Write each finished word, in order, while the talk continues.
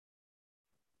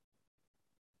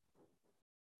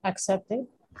Accepted.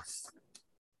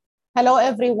 Hello,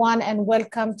 everyone, and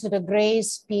welcome to the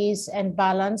Grace, Peace, and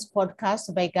Balance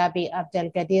podcast by Gabi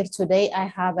Abdelgadir. Today, I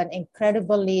have an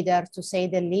incredible leader, to say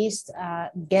the least,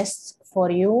 guest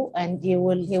for you, and he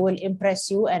will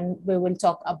impress you, and we will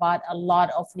talk about a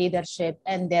lot of leadership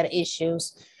and their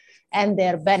issues and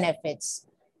their benefits.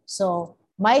 So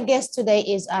my guest today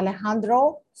is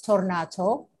Alejandro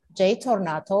Tornato,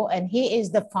 Tornato, and he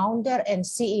is the founder and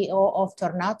CEO of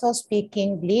Tornato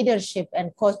Speaking Leadership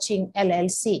and Coaching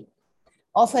LLC,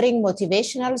 offering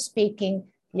motivational speaking,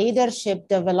 leadership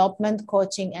development,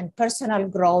 coaching, and personal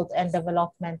growth and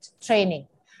development training.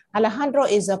 Alejandro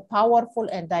is a powerful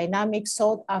and dynamic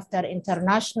sought-after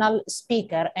international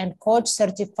speaker and coach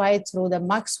certified through the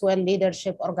Maxwell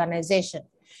Leadership Organization.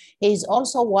 He is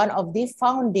also one of the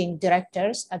founding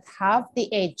directors at Have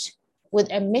the Edge, with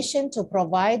a mission to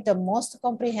provide the most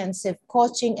comprehensive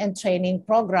coaching and training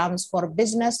programs for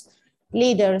business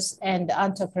leaders and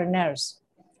entrepreneurs.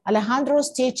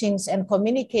 Alejandro's teachings and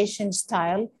communication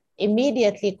style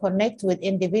immediately connect with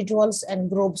individuals and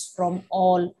groups from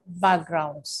all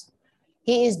backgrounds.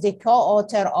 He is the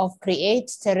co-author of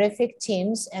Create Terrific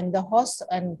Teams and the host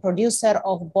and producer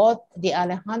of both the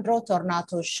Alejandro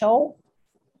Tornato Show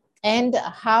and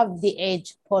Have the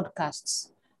Edge podcasts.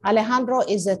 Alejandro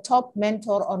is a top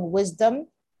mentor on Wisdom,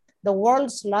 the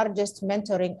world's largest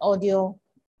mentoring audio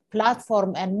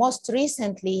platform, and most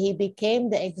recently, he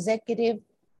became the executive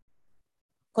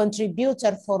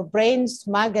contributor for Brains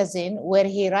magazine, where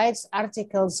he writes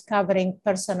articles covering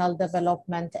personal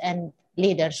development and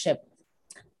leadership.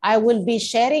 I will be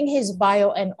sharing his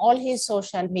bio and all his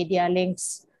social media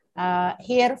links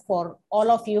here for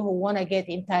all of you who want to get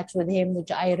in touch with him,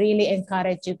 which I really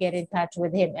encourage you get in touch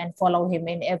with him and follow him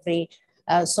in every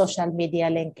social media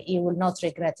link. You will not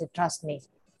regret it, trust me.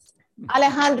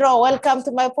 Alejandro, welcome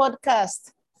to my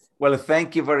podcast. Well,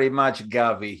 thank you very much,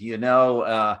 Gabi.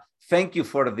 Thank you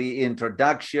for the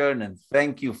introduction, and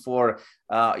thank you for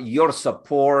your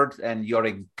support and your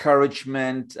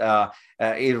encouragement.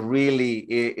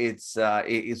 It's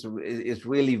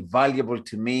really valuable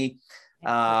to me.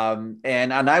 And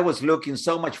I was looking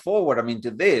so much forward,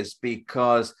 to this,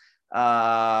 because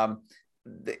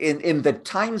in the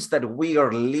times that we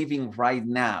are living right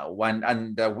now,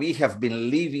 and we have been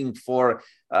living for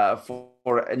a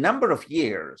number of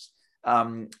years,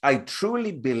 I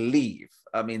truly believe,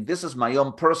 this is my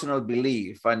own personal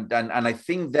belief, and I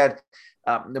think that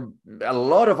a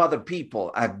lot of other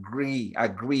people agree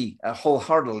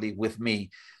wholeheartedly with me,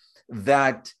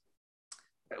 that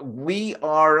we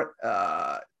are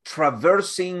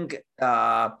traversing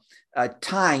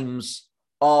times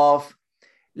of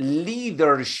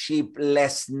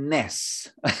leadershiplessness.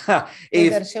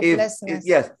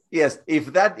 Yes.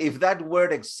 If that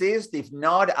word exists, if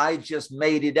not, I just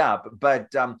made it up.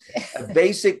 But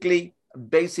basically,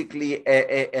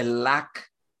 a lack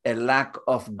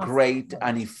of great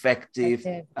and effective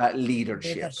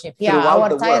leadership.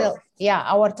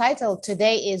 Our title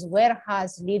today is "Where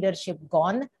Has Leadership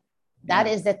Gone?" That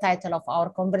is the title of our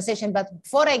conversation. But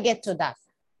before I get to that,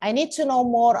 I need to know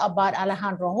more about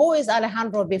Alejandro. Who is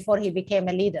Alejandro before he became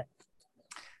a leader?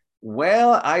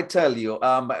 Well, I tell you,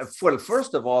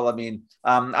 first of all,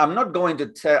 I'm not going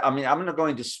to I'm not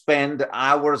going to spend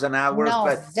hours and hours. No,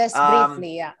 but just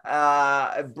briefly,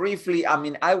 briefly,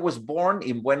 I was born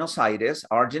in Buenos Aires,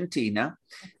 Argentina.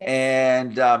 Okay.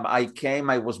 And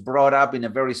I was brought up in a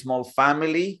very small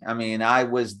family. I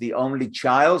was the only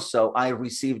child, so I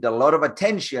received a lot of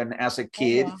attention as a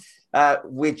kid. Oh, wow.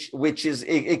 Which is,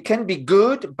 it can be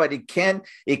good, but it can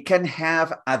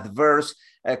have adverse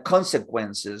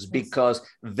consequences, because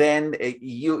then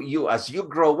you as you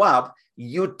grow up,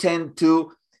 you tend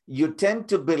to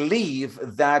believe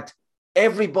that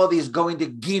everybody is going to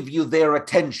give you their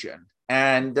attention,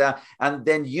 and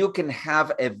then you can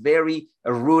have a very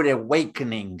rude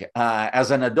awakening as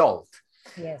an adult.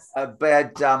 Yes.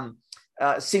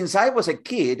 Since I was a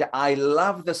kid, I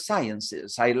love the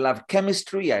sciences. I love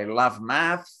chemistry. I love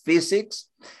math, physics.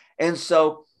 And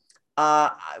so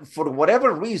for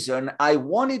whatever reason, I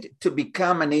wanted to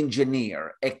become an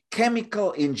engineer, a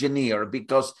chemical engineer,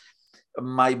 because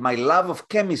my love of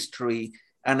chemistry,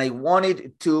 and I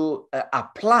wanted to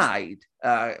apply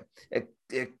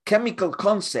chemical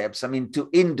concepts, to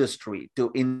industry, to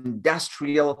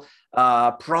industrial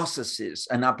processes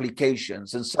and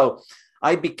applications. And so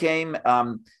I became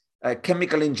a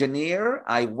chemical engineer.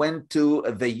 I went to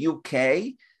the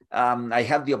UK. I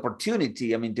had the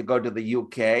opportunity, to go to the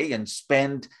UK and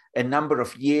spend a number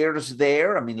of years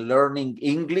there, learning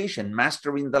English and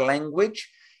mastering the language.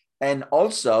 And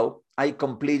also I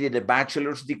completed a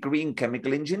bachelor's degree in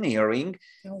chemical engineering.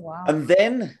 Oh, wow. And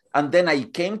then I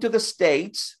came to the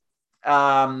States,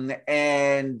 and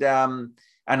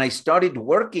I started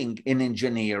working in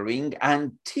engineering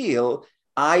until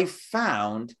I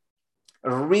found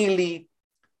really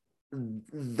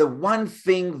the one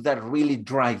thing that really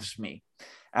drives me,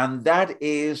 and that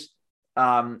is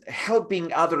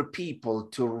helping other people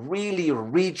to really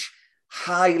reach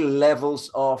high levels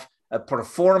of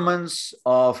performance,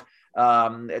 of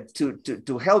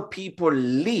to help people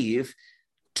live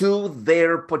to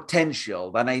their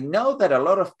potential. And I know that a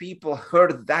lot of people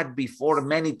heard that before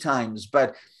many times,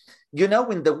 but you know,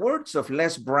 in the words of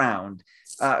Les Brown,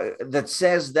 that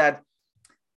says that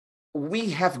we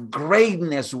have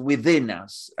greatness within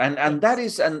us, and that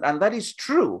is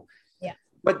true. Yeah.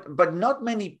 But not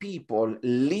many people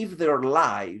live their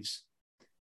lives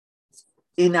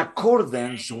in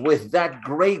accordance with that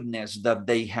greatness that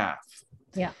they have.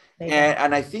 Yeah.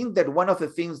 And I think that one of the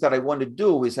things that I want to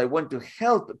do is I want to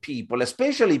help people,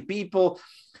 especially people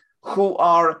who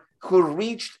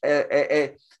reached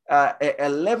a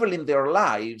level in their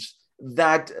lives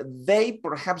that they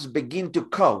perhaps begin to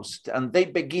coast and they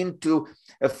begin to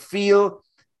feel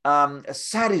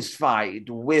satisfied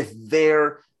with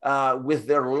their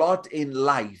lot in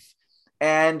life.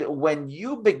 And when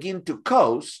you begin to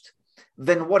coast,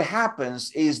 then what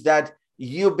happens is that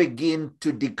you begin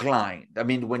to decline. I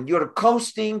mean, when you're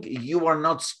coasting, you are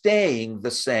not staying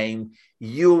the same,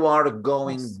 you are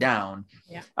going down.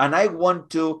 Yeah. And I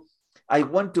want to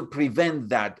prevent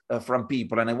that from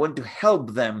people, and I want to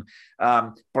help them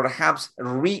perhaps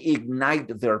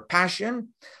reignite their passion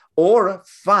or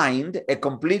find a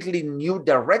completely new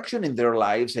direction in their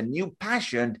lives, a new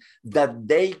passion that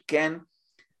they can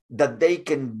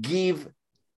give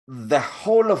the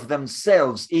whole of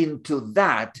themselves into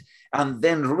that, and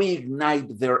then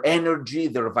reignite their energy,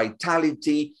 their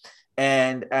vitality,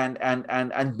 and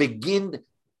begin,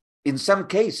 in some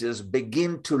cases,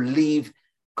 begin to live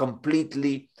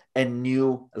completely a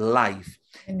new life.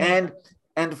 And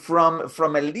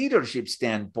from a leadership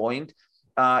standpoint,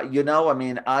 you know, I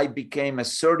mean, I became a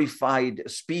certified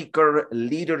speaker,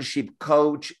 leadership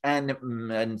coach, and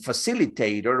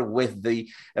facilitator with the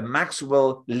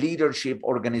Maxwell Leadership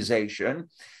Organization.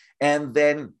 And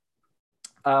then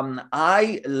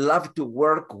I love to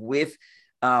work with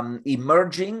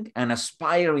emerging and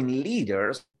aspiring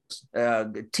leaders,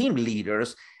 team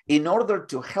leaders, in order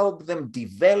to help them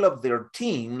develop their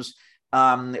teams,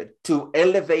 to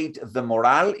elevate the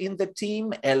morale in the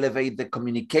team, elevate the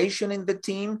communication in the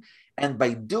team, and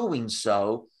by doing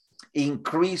so,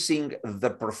 increasing the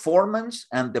performance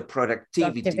and the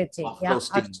productivity of those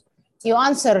teams. You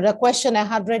answered the question I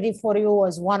had ready for you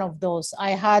was one of those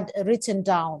I had written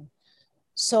down.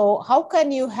 So how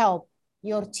can you help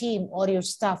your team or your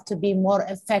staff to be more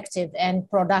effective and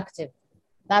productive?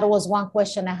 That was one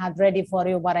question I had ready for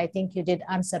you, but I think you did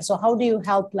answer. So how do you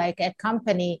help like a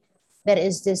company that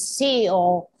is the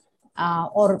CEO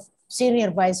or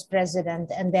senior vice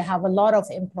president, and they have a lot of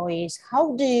employees?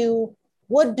 What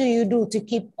do you do to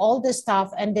keep all the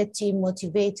staff and the team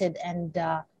motivated and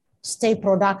stay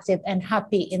productive and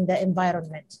happy in the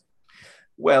environment?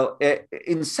 Well,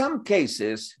 in some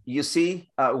cases, you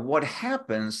see, what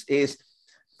happens is,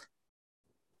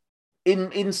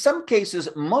 in some cases,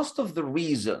 most of the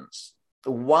reasons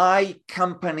why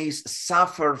companies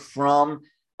suffer from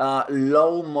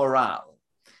low morale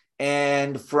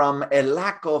and from a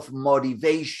lack of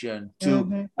motivation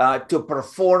to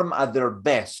perform at their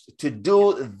best, to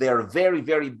do their very,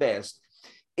 very best,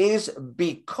 is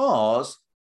because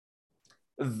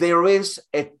there is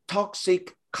a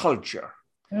toxic culture.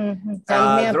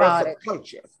 Tell me about it.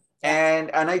 Culture.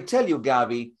 And I tell you,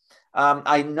 Gabby,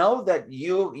 I know that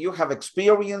you have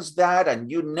experienced that, and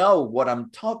you know what I'm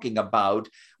talking about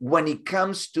when it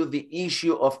comes to the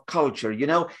issue of culture. You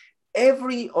know,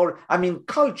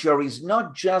 culture is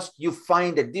not just you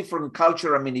find a different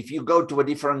culture. I mean, if you go to a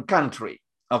different country,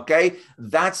 okay,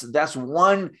 that's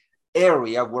one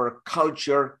area where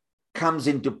culture comes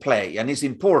into play and is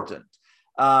important.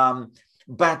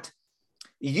 But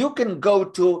you can go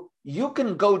to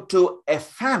a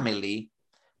family,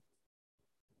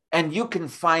 and you can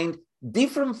find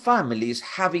different families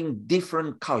having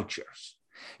different cultures.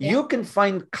 Yeah. You can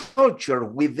find culture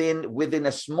within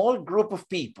a small group of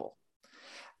people,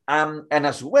 and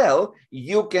as well,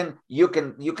 you can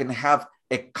have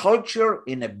a culture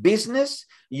in a business.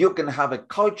 You can have a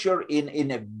culture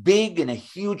in a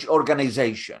huge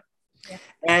organization. Yeah.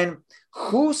 And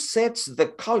who sets the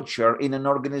culture in an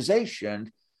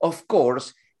organization, of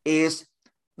course, is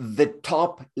the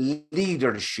top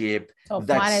leadership top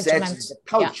that management. sets the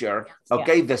culture. Yeah.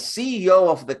 Okay, Yeah. the CEO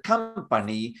of the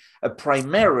company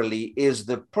primarily is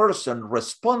the person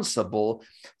responsible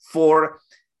for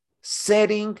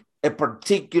setting a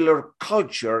particular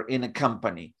culture in a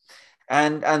company.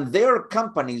 And there are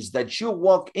companies that you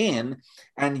walk in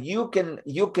and you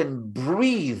can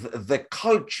breathe the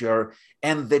culture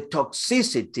and the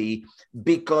toxicity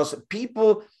because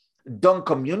people don't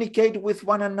communicate with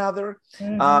one another.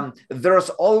 There's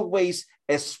always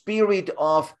a spirit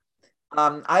of,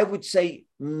 I would say,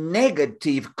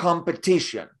 negative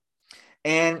competition.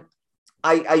 And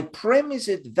I premise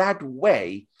it that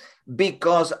way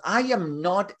because I am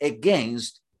not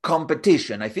against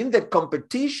competition. I think that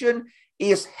competition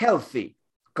is healthy.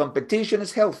 Competition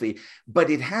is healthy, but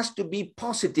it has to be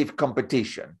positive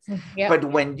competition. Yep. But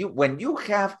when you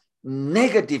have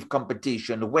negative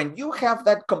competition, when you have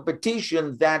that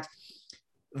competition that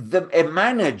a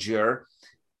manager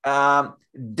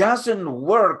doesn't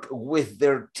work with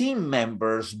their team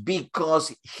members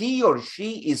because he or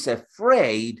she is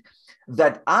afraid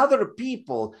that other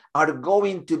people are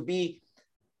going to be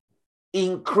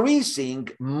increasing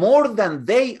more than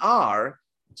they are,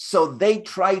 so they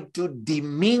try to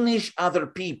diminish other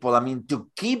people. I mean, to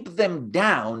keep them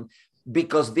down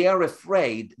because they are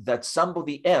afraid that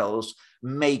somebody else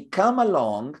may come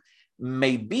along,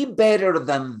 may be better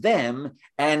than them,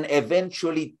 and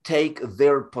eventually take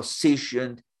their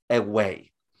position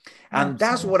away. And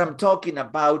that's what I'm talking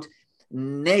about,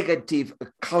 negative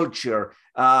culture,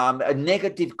 a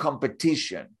negative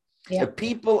competition. Yep.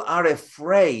 People are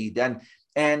afraid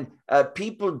and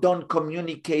people don't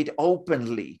communicate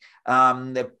openly.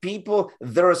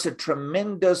 There's a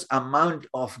tremendous amount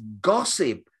of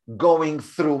gossip going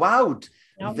throughout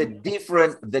the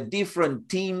different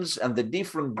teams and the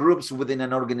different groups within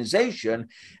an organization,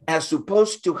 as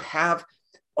opposed to have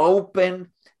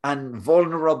open and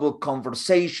vulnerable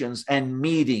conversations and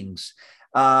meetings.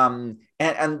 And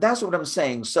that's what I'm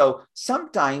saying. So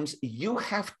sometimes you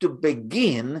have to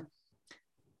begin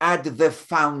at the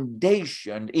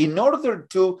foundation in order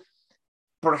to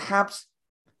perhaps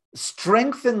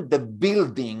strengthen the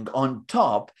building on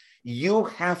top. You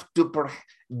have to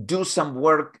do some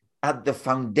work at the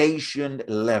foundation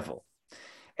level.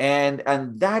 And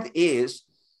that is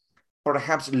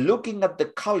perhaps looking at the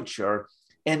culture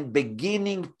and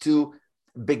beginning to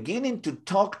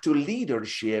talk to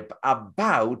leadership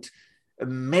about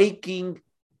making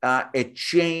a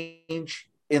change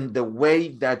in the way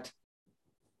that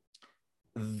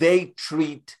they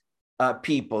treat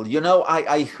people. You know,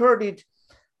 I heard it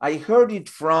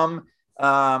from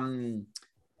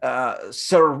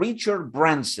Sir Richard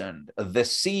Branson, the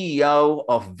CEO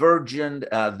of Virgin,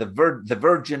 the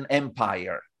Virgin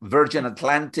Empire, Virgin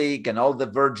Atlantic, and all the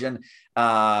Virgin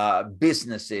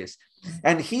businesses.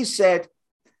 And he said,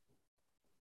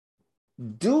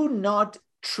 do not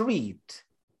treat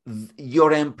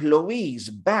your employees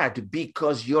bad,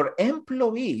 because your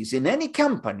employees in any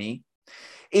company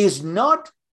is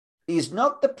not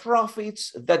the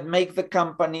profits that make the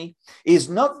company, is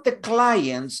not the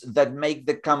clients that make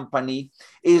the company,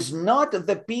 is not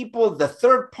the people, the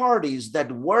third parties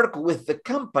that work with the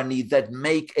company that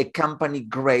make a company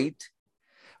great.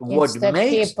 What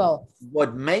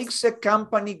makes a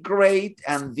company great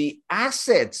and the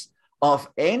assets of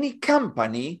any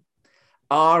company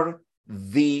are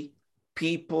the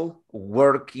people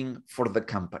working for the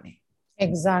company.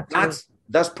 Exactly.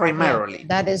 That's primarily. Yeah,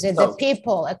 that is it. So, the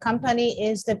people, a company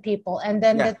is the people. And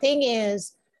then the thing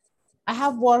is, I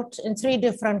have worked in 3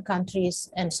 different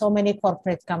countries and so many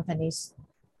corporate companies.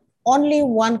 Only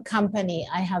one company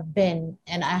I have been,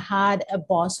 and I had a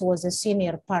boss who was a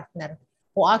senior partner,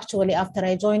 who actually, after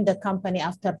I joined the company,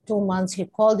 after 2 months, he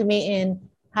called me in,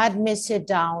 had me sit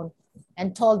down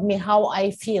and told me how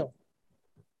I feel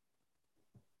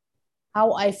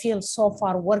so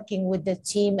far working with the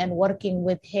team and working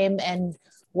with him, and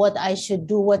what I should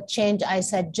do, what change I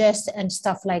suggest and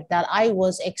stuff like that. I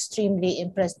was extremely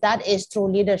impressed. That is true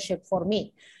leadership for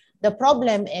me. The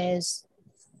problem is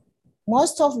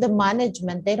most of the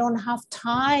management, they don't have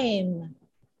time.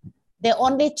 They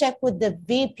only check with the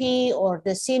VP or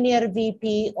the senior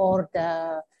VP or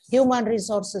the human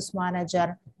resources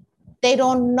manager. They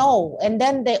don't know. And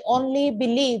then they only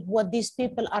believe what these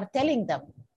people are telling them.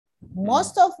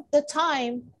 Most of the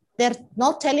time, they're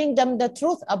not telling them the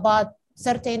truth about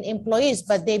certain employees,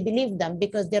 but they believe them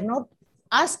because they're not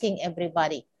asking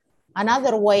everybody.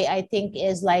 Another way, I think,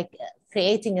 is like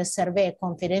creating a survey, a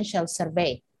confidential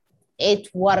survey. It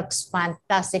works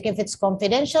fantastic. If it's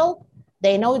confidential,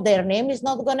 they know their name is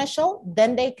not going to show,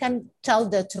 then they can tell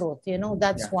the truth. You know,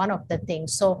 that's Yeah. one of the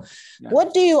things. So Yeah.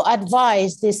 what do you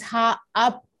advise this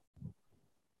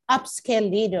upscale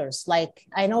leaders? Like,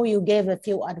 I know you gave a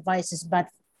few advices, but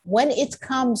when it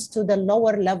comes to the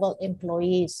lower level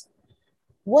employees,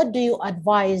 what do you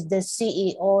advise the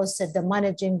CEOs, the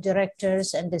managing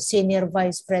directors, and the senior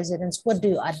vice presidents? What do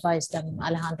you advise them,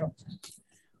 Alejandro?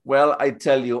 Well, I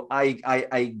tell you,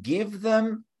 I give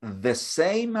them the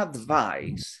same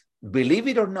advice. Believe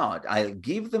it or not, I'll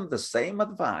give them the same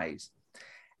advice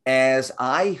as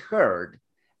I heard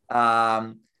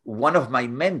one of my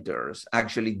mentors,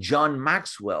 actually John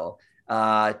Maxwell,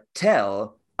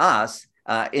 tell us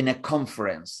in a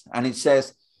conference. And it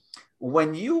says,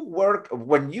 when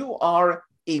you are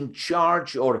in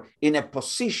charge or in a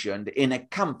position in a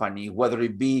company, whether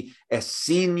it be a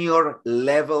senior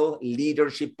level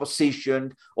leadership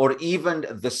position or even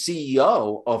the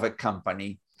CEO of a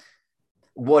company,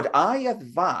 what I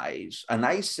advise and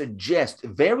I suggest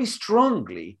very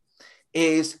strongly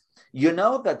is, you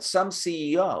know, that some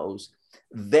CEOs,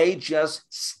 they just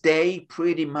stay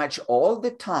pretty much all the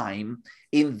time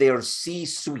in their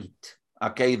C-suite.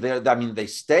 Okay, they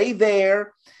stay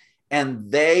there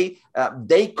and they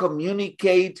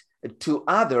communicate to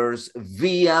others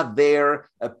via their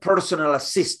personal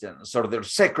assistants or their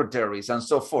secretaries and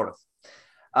so forth.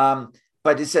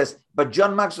 But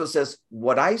John Maxwell says,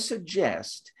 what I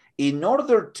suggest, in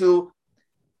order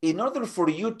for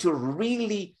you to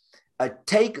really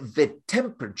take the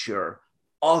temperature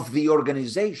of the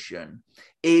organization,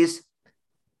 is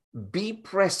be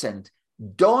present.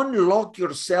 Don't lock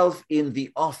yourself in the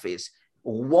office.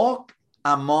 Walk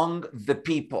among the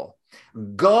people.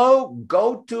 Go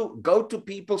to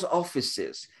people's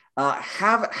offices.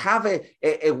 Have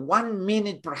a 1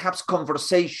 minute perhaps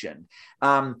conversation.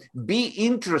 Be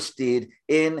interested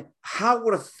in how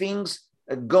are things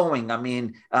going. I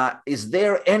mean, is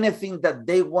there anything that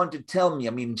they want to tell me?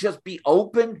 I mean, just be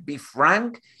open, be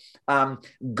frank.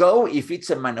 Go, if it's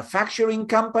a manufacturing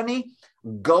company,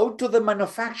 go to the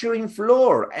manufacturing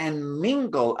floor and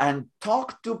mingle and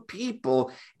talk to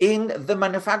people in the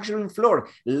manufacturing floor.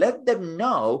 Let them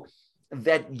know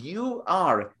that you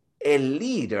are a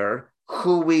leader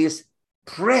who is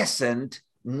present,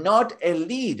 not a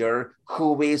leader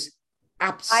who is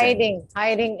absent.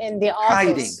 Hiding in the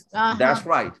office. Hiding. That's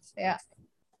right. Yeah.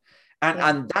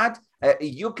 And that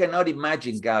you cannot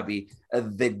imagine, Gabby,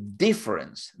 the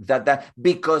difference that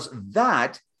because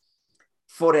that,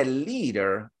 for a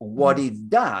leader, what it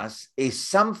does is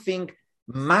something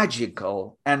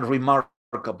magical and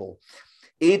remarkable.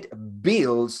 It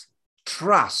builds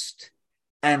trust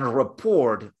and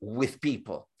rapport with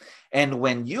people. And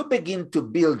when you begin to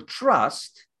build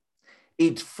trust,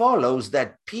 it follows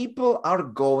that people are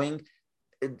going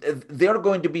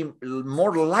to be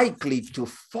more likely to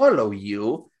follow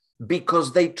you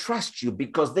because they trust you,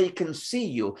 because they can see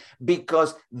you,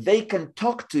 because they can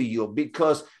talk to you,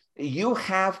 because you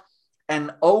have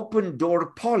an open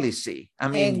door policy. I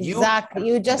mean, exactly.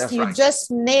 You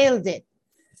just nailed it.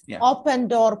 Yeah. Open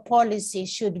door policy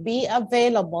should be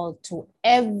available to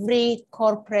every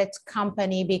corporate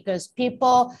company, because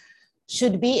people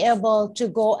should be able to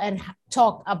go and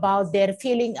talk about their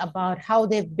feeling about how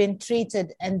they've been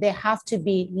treated, and they have to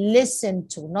be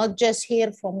listened to, not just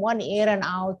hear from one ear and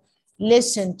out,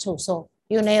 listen to. So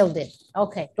you nailed it.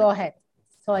 Okay, go ahead.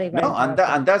 Sorry. No,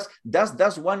 and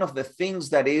that's one of the things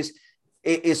that is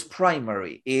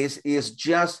primary, is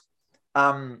just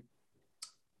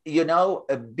you know,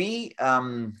 be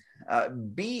in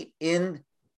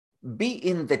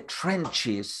the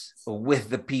trenches with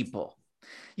the people.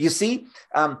 You see,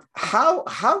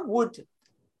 how would,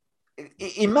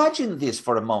 imagine this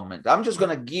for a moment. I'm just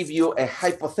going to give you a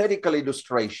hypothetical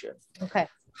illustration. Okay.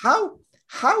 How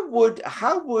would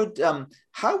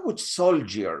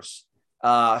soldiers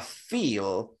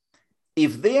feel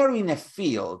if they are in a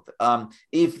field,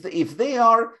 if they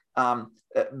are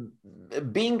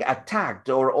being attacked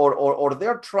or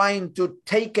they're trying to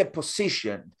take a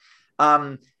position,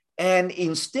 and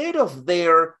instead of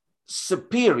their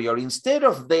superior, instead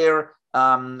of their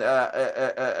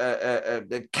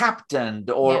captain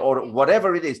or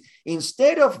whatever it is,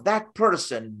 instead of that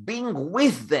person being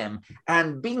with them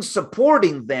and being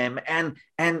supporting them and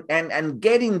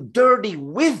getting dirty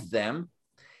with them,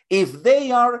 if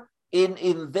they are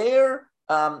in their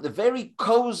very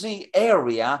cozy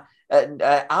area,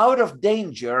 out of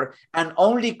danger, and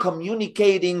only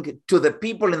communicating to the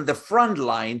people in the front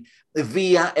line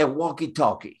via a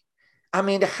walkie-talkie,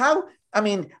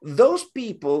 those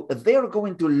people, they're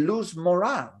going to lose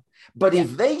morale. But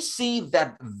if they see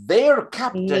that their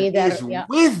captain is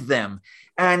with them,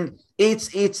 and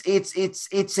it's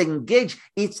engaged,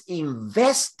 it's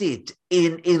invested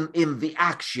in the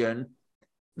action,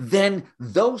 then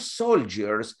those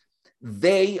soldiers,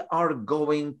 they are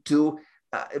going to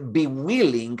be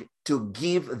willing to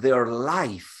give their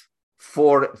life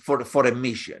for a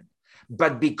mission,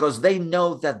 but because they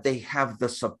know that they have the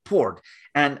support,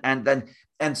 and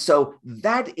so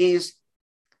that is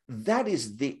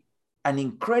an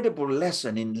incredible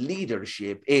lesson in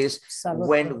leadership is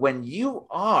when you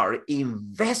are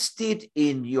invested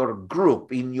in your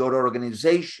group, in your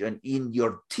organization, in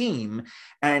your team,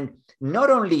 and not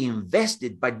only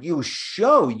invested, but you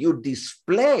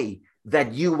display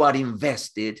that you are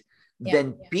invested,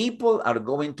 then people are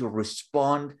going to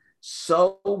respond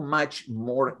so much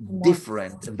more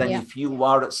different than if you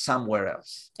are somewhere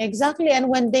else. Exactly. And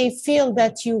when they feel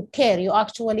that you care, you're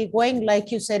actually going, like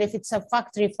you said, if it's a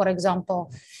factory, for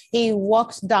example, he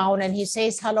walks down and he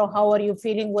says, hello, how are you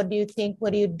feeling? What do you think?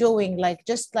 What are you doing? Like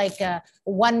just like a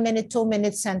 1 minute, 2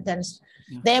 minute sentence.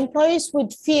 The employees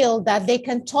would feel that they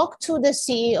can talk to the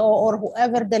CEO or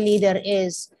whoever the leader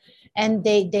is, and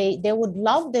they would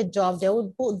love the job, they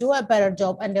would do a better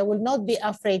job, and they will not be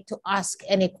afraid to ask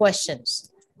any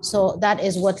questions. So that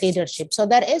is what leadership. So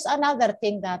there is another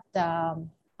thing that I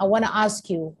want to ask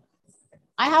you.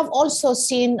 I have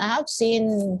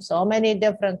seen so many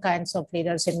different kinds of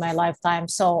leaders in my lifetime.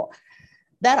 So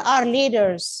there are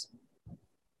leaders,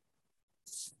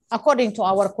 according to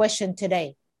our question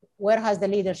today, where has the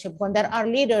leadership gone? There are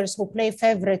leaders who play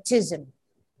favoritism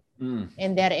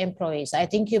in their employees. I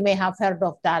think you may have heard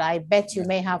of that. I bet you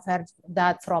may have heard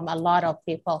that from a lot of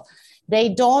people. They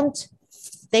don't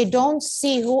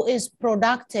see who is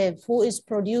productive, who is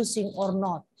producing or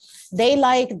not. They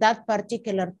like that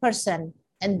particular person,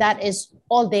 and that is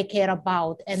all they care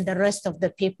about, and the rest of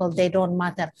the people, they don't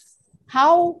matter.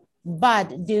 How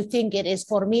bad do you think it is?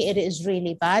 For me, it is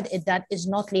really bad. That is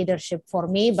not leadership for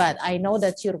me, but I know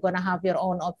that you're going to have your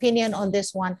own opinion on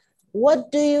this one.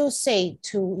 What do you say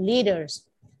to leaders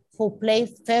who play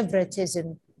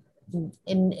favoritism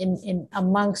in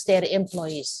amongst their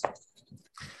employees?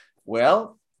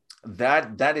 Well,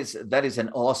 that is an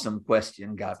awesome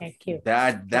question, Gabi. Thank you.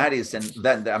 That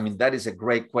is a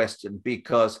great question,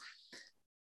 because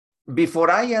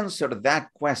before I answer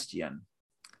that question,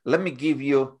 let me give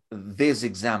you this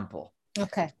example.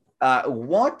 Okay.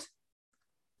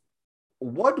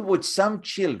 What would some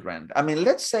children, I mean,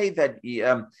 let's say that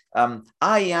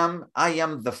I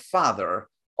am the father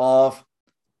of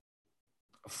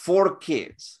 4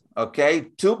 kids, okay?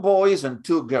 2 boys and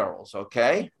 2 girls,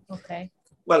 okay? Okay.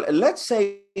 Well, let's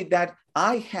say that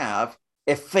I have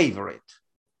a favorite,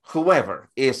 whoever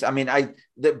is,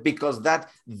 because that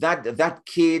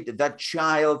kid, that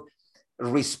child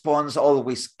responds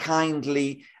always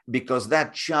kindly, because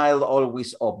that child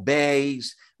always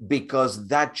obeys, because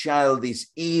that child is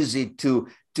easy to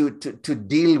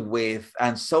deal with,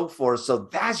 and so forth. So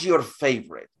that's your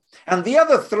favorite. And the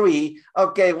other 3,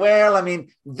 okay, well, I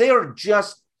mean, they're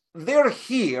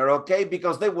here, okay,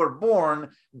 because they were born,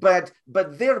 but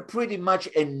they're pretty much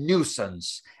a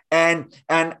nuisance. And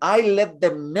I let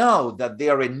them know that they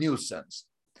are a nuisance.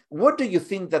 What do you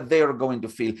think that they are going to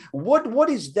feel? What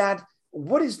is that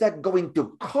going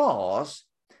to cause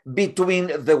between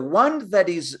the one that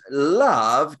is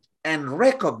loved and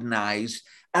recognized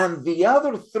and the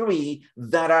other 3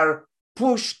 that are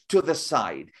pushed to the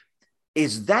side?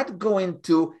 Is that going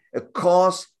to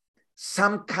cause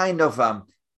some kind of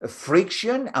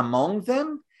friction among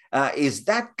them? Is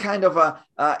that kind of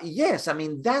yes, I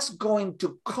mean, that's going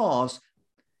to cause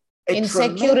a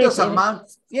tremendous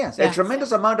amount, a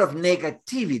tremendous amount of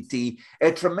negativity,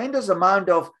 a tremendous amount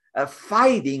of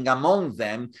fighting among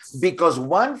them, because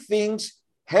one thinks,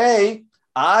 hey,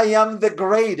 I am the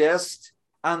greatest,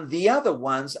 and the other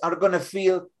ones are going to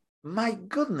feel, my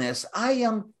goodness, I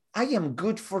am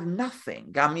good for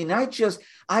nothing. I mean,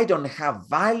 I don't have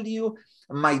value.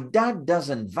 My dad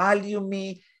doesn't value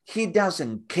me. He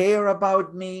doesn't care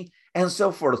about me, and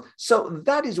so forth. So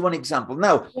that is one example.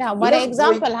 Now,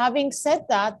 having said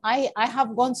that, I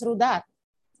have gone through that.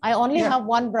 I only have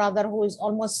one brother who is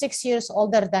almost 6 years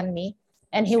older than me.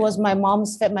 And he was my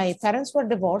parents were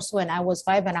divorced when I was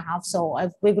 5.5. So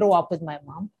we grew up with my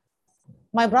mom.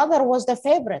 My brother was the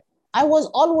favorite. I was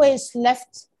always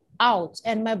left out.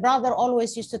 And my brother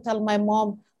always used to tell my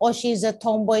mom, oh, she's a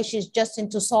tomboy. She's just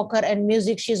into soccer and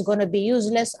music. She's going to be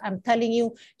useless. I'm telling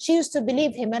you, she used to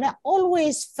believe him. And I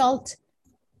always felt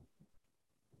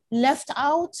left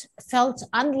out, felt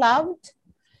unloved.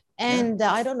 And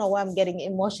I don't know why I'm getting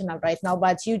emotional right now,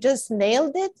 but you just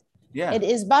nailed it. Yeah. It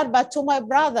is bad. But to my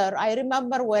brother, I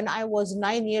remember when I was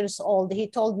 9 years old, he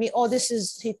told me, oh, this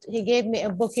is, he gave me a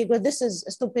book. He goes, this is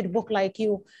a stupid book like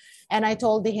you. And I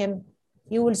told him,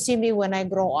 you will see me when I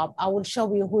grow up. I will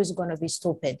show you who is going to be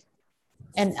stupid.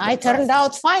 And I turned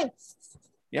out fine.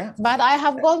 Yeah. But I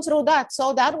have gone through that.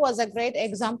 So that was a great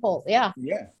example. Yeah.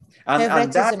 Yeah.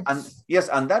 And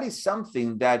that is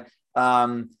something that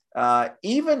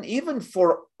even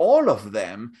for all of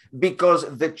them,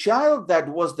 because the child that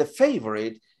was the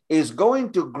favorite is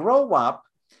going to grow up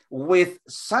with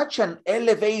such an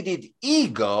elevated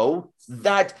ego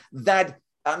that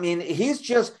I mean, he's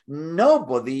just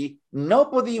nobody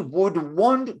would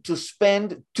want to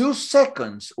spend 2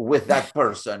 seconds with that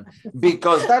person,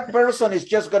 because that person is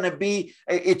just going to be,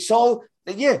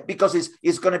 because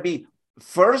it's going to be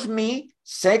first me,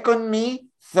 second me,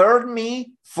 third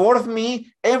me, fourth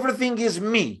me, everything is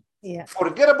me. Yeah.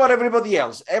 Forget about everybody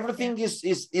else. Everything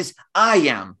is I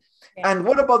am. Yeah. And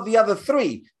what about the other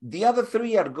 3? The other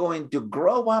 3 are going to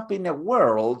grow up in a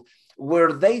world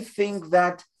where they think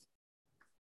that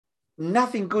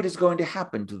nothing good is going to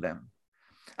happen to them.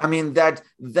 I mean, that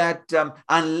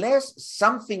unless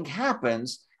something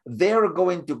happens, they're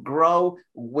going to grow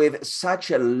with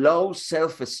such a low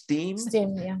self-esteem,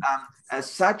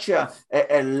 such a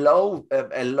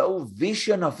low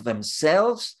vision of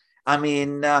themselves. I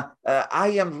mean,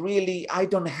 I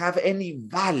don't have any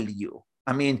value.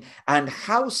 I mean, and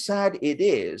how sad it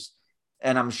is.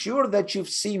 And I'm sure that you've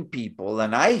seen people,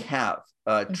 and I have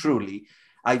truly,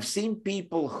 I've seen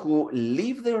people who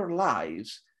live their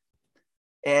lives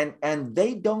and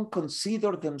they don't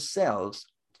consider themselves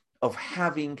of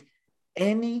having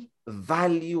any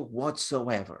value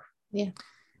whatsoever. Yeah.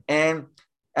 And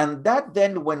that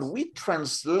then, when we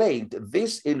translate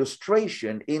this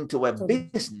illustration into a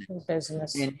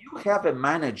business, and you have a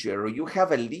manager or you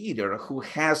have a leader who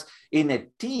has in a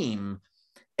team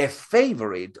a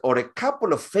favorite or a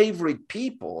couple of favorite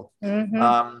people,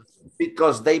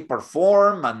 because they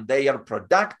perform and they are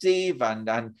productive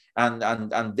and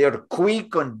they're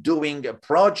quick on doing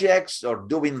projects or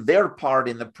doing their part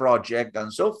in the project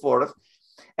and so forth,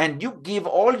 and you give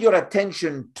all your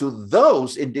attention to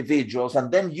those individuals,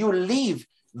 and then you leave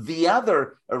the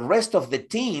other rest of the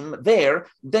team there,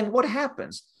 then what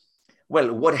happens?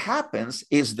 Well, what happens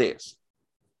is this.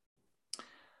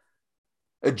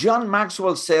 John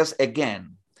Maxwell says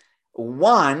again,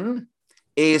 1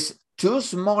 is too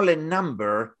small a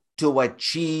number to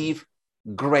achieve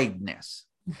greatness.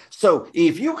 So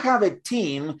if you have a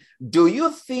team, do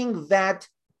you think that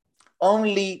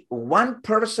only one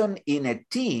person in a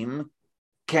team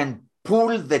can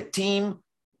pull the team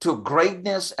to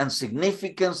greatness and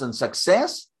significance and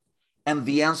success? And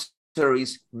the answer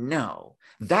is no.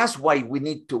 That's why we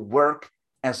need to work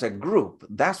as a group.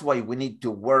 That's why we need to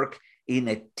work in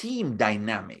a team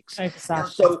dynamics. Exactly. And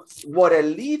so what a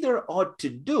leader ought to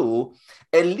do,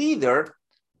 let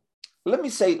me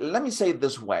say it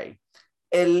this way.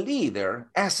 As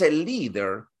a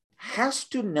leader has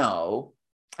to know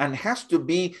and has to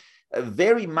be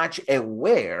very much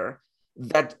aware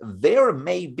that there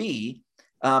may be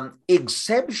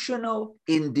exceptional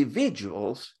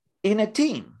individuals in a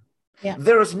team. Yeah.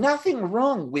 There is nothing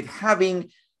wrong with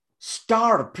having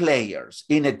star players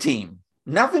in a team.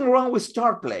 Nothing wrong with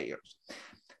star players.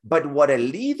 But what a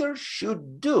leader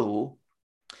should do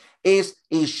is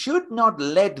he should not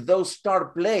let those star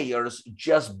players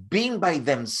just be by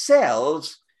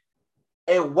themselves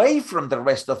away from the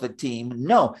rest of the team.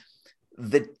 No,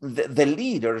 the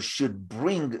leader should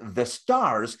bring the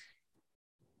stars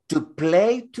to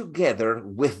play together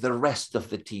with the rest of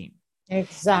the team.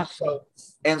 Exactly.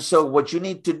 And so what you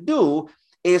need to do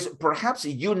is perhaps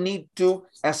you need to,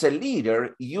 as a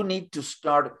leader, you need to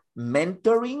start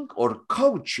mentoring or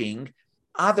coaching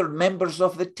other members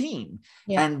of the team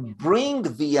and bring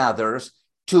the others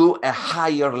to a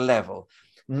higher level,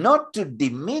 not to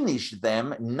diminish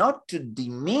them, not to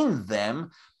demean them,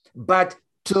 but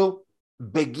to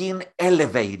begin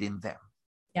elevating them.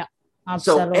 Yeah,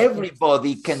 absolutely. So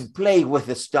everybody can play with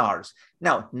the stars.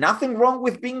 Now, nothing wrong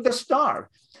with being the star,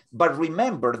 but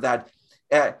remember that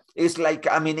it's like,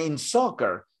 I mean, in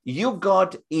soccer, you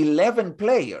got 11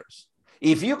 players.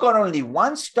 If you got only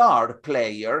one star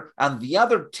player and the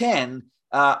other 10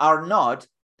 are not,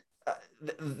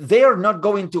 they're not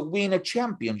going to win a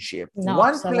championship. No,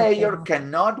 one player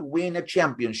cannot win a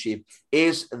championship.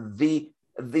 Is the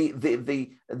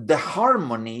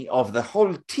harmony of the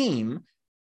whole team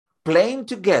playing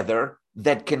together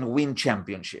that can win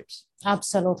championships.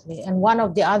 Absolutely. And one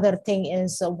of the other thing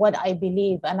is what I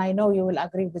believe, and I know you will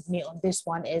agree with me on this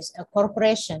one, is a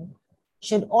corporation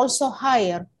should also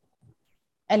hire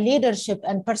a leadership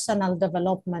and personal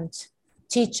development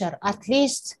teacher, at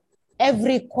least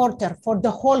every quarter for the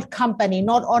whole company,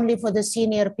 not only for the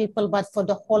senior people, but for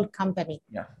the whole company.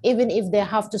 Yeah. Even if they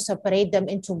have to separate them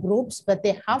into groups, but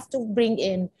they have to bring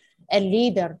in a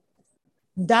leader.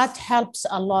 That helps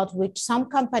a lot, which some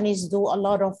companies do, a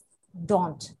lot of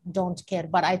don't care.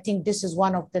 But I think this is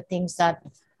one of the things that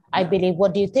I believe.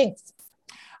 What do you think?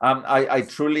 I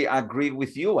truly agree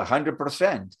with you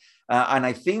 100%. And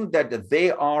I think that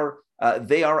they are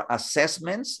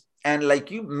assessments. And like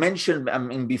you mentioned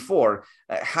before,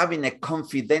 having a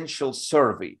confidential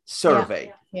survey.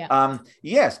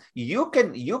 Yes, you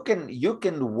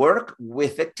can work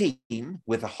with a team,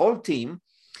 with a whole team,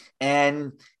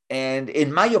 and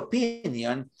in my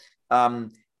opinion,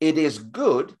 it is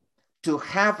good to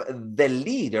have the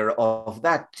leader of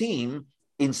that team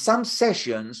in some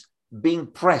sessions being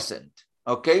present.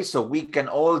 Okay, so we can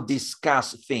all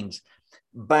discuss things,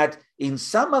 but in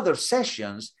some other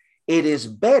sessions, it is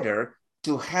better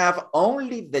to have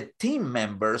only the team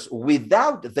members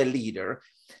without the leader,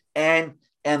 and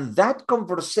that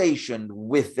conversation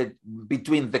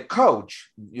between the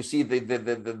coach, you see,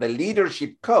 the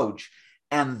leadership coach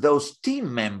and those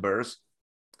team members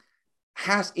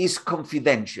is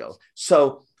confidential.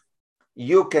 So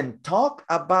you can talk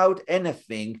about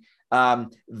anything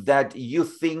that you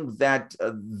think that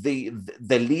the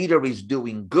leader is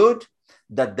doing good,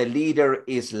 that the leader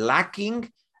is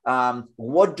lacking.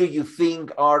 What do you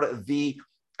think are the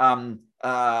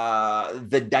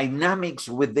dynamics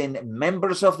within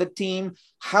members of the team?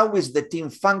 How is the team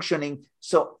functioning?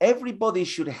 So everybody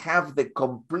should have the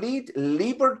complete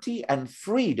liberty and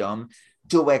freedom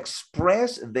to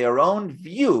express their own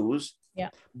views,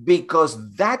 because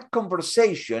that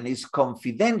conversation is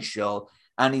confidential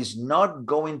and is not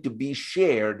going to be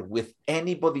shared with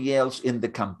anybody else in the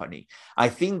company. I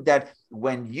think that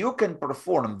when you can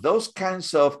perform those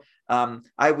kinds of,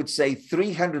 I would say,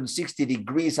 360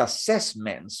 degrees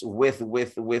assessments with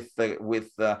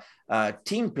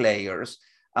team players,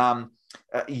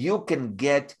 you can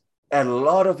get a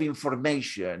lot of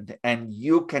information and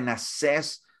you can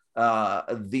assess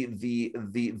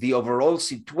the overall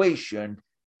situation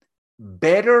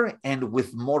better and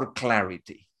with more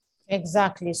clarity.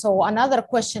 Exactly. So another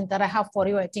question that I have for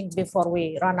you, I think, before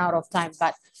we run out of time,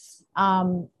 but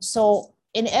so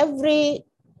in every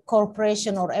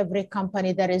corporation or every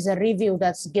company, there is a review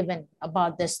that's given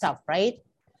about this stuff, right?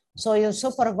 So your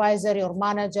supervisor, your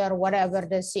manager, whatever,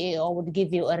 the CEO would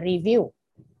give you a review.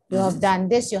 You have done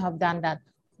this, you have done that.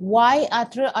 Why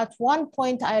at one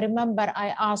point, I remember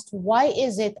I asked, why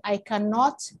is it I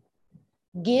cannot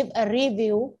give a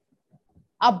review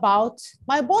about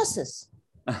my bosses?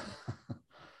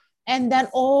 And then,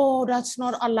 oh, that's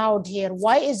not allowed here.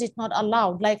 Why is it not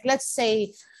allowed? Like, let's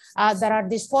say there are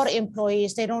these 4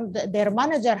 employees, their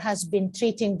manager has been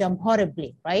treating them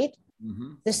horribly, right?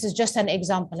 This is just an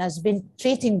example, has been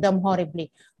treating them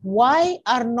horribly. Why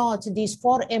are not these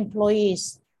 4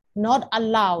 employees not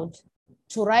allowed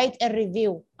to write a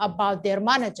review about their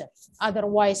manager?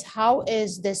 Otherwise, how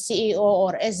is the CEO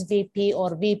or SVP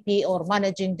or VP or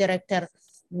managing director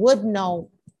would know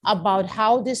about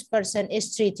how this person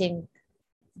is treating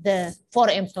the 4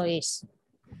 employees?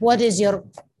 What is your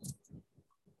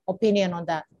opinion on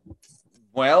that?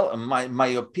 Well, my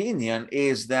opinion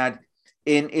is that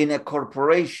in a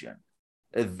corporation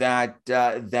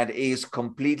that is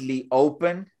completely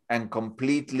open and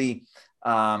completely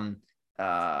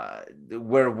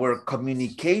where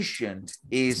communication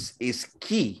is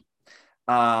key,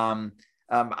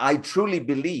 I truly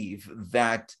believe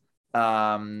that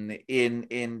in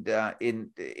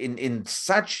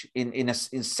such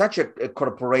a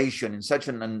corporation, in such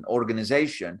an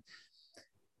organization,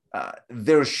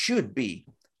 there should be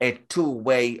a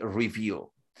two-way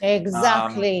review.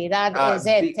 Exactly, that is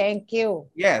it. Thank you.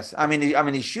 Yes, I mean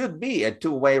it should be a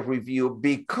two-way review,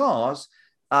 because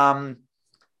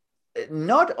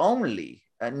not only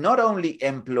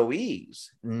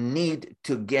employees need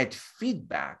to get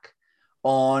feedback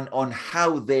on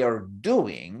how they are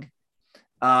doing,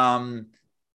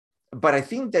 but I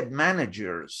think that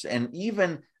managers and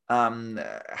even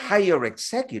higher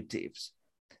executives,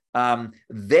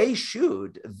 they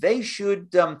should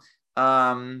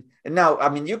now, I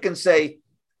mean, you can say,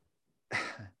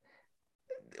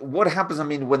 what happens, I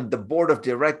mean, when the board of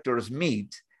directors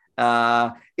meet,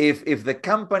 if the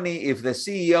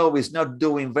CEO is not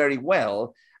doing very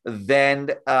well,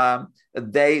 then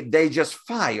they just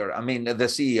fire, I mean, the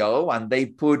CEO, and they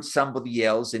put somebody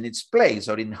else in its place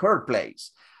or in her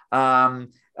place.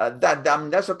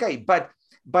 That's okay. But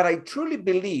I truly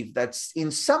believe that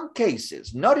in some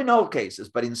cases, not in all cases,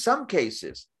 but in some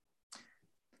cases,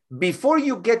 before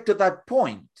you get to that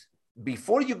point,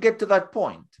 before you get to the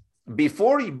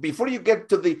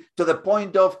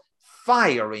point of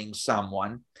firing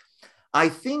someone, I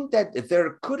think that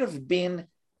there could have been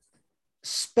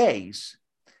space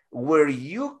where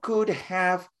you could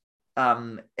have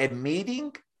a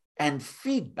meeting and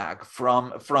feedback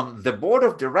from the board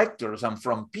of directors and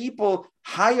from people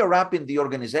higher up in the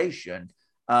organization,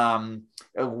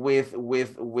 with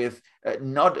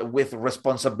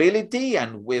responsibility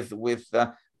and with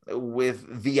the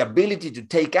ability to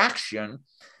take action,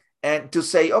 and to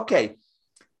say, okay,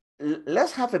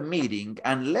 let's have a meeting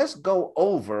and let's go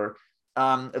over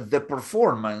the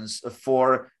performance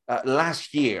for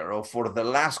last year or for the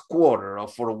last quarter or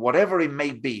for whatever it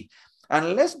may be.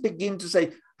 And let's begin to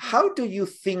say, how do you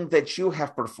think that you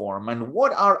have performed, and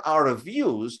what are our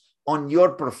views on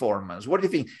your performance? What do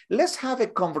you think? Let's have a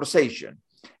conversation,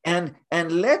 and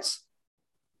let's,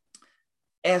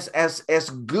 as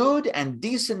good and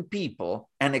decent people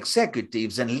and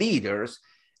executives and leaders,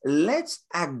 let's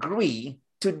agree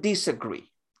to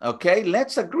disagree. Okay,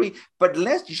 let's agree, but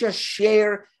let's just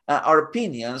share our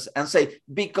opinions and say,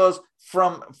 because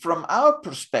from our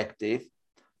perspective,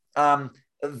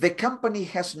 the company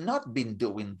has not been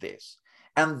doing this,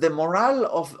 and the morale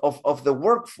of the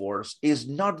workforce is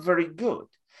not very good,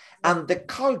 and the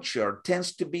culture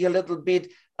tends to be a little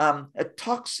bit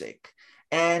toxic,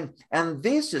 and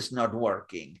this is not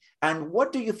working. And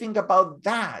what do you think about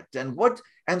that? And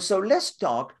so let's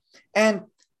talk, and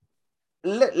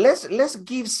let's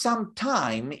give some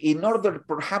time in order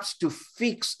perhaps to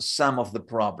fix some of the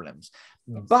problems.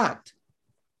 But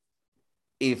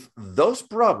if those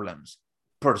problems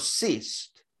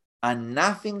persist and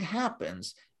nothing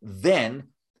happens, then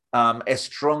a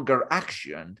stronger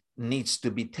action needs to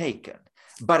be taken.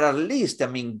 But at least, I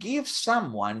mean, give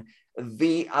someone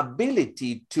the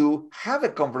ability to have a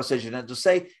conversation and to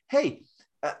say, hey,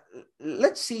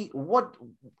 let's see what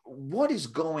is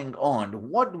going on.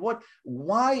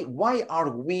 Why are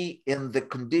we in the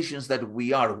conditions that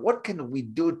we are? What can we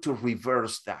do to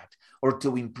reverse that or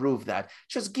to improve that?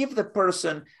 Just give the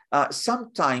person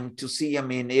some time to see, I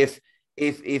mean, if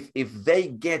they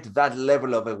get that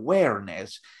level of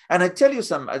awareness. And I tell you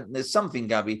something,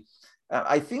 Gabby,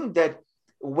 I think that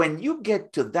when you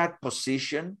get to that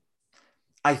position,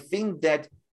 I think that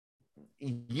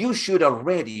you should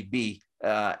already be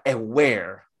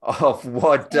aware of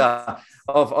what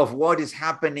is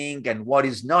happening and what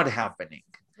is not happening.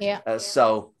 Yeah.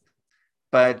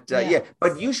 But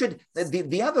you should.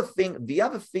 The other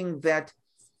thing that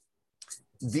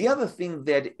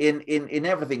in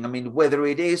everything, I mean, whether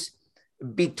it is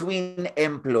between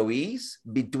employees,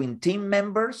 between team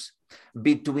members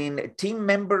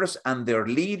and their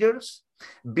leaders,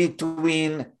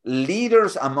 between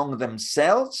leaders among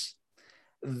themselves,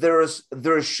 there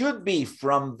should be,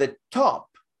 from the top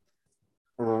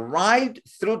right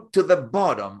through to the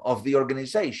bottom of the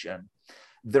organization,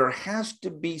 there has to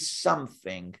be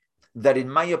something that, in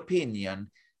my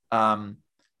opinion, I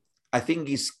think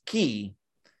is key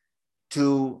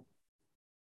to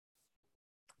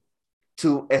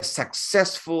a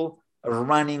successful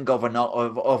running of an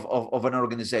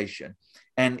organization,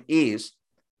 and is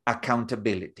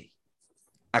accountability.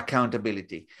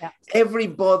 Yeah.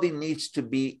 Everybody needs to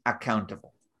be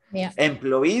accountable. Yeah.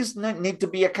 Employees need to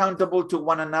be accountable to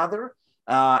one another,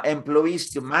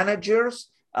 employees to managers,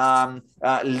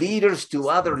 leaders to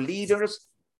other leaders,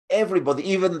 everybody,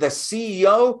 even the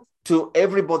CEO to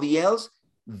everybody else.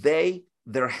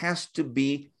 There has to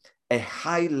be a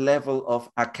high level of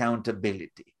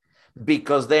accountability,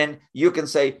 because then you can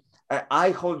say,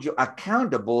 I hold you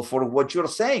accountable for what you're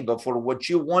saying or for what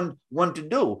you want to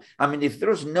do. I mean, if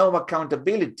there's no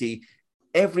accountability,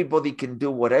 everybody can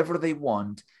do whatever they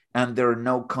want, and there are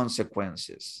no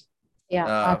consequences. Yeah,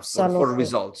 absolutely. For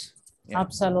results. Yeah.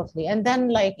 Absolutely. And then,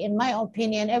 like, in my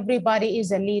opinion, everybody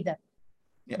is a leader,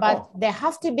 but they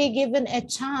have to be given a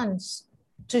chance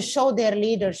to show their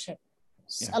leadership.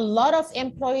 Yeah. A lot of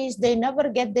employees, they never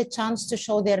get the chance to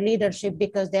show their leadership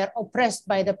because they're oppressed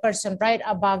by the person right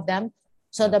above them.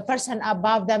 So the person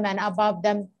above them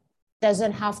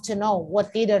doesn't have to know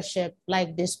what leadership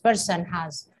like this person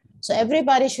has. So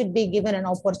everybody should be given an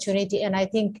opportunity. And I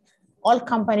think all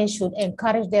companies should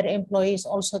encourage their employees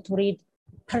also to read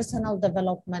personal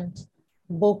development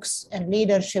books and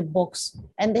leadership books.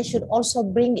 And they should also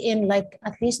bring in, like,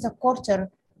 at least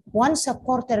once a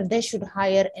quarter, they should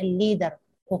hire a leader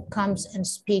who comes and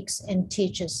speaks and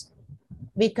teaches.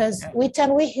 Because we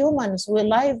humans,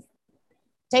 life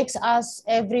takes us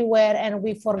everywhere and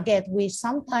we forget. We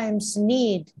sometimes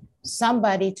need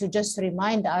somebody to just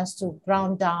remind us to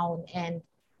ground down and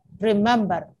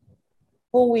remember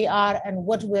who we are and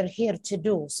what we're here to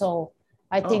do. So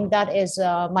I think that is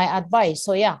my advice.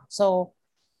 So yeah, so.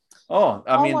 Oh,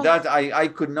 I mean, that I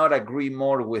could not agree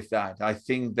more with that. I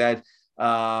think that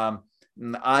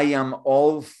I am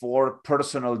all for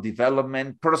personal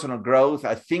development, personal growth.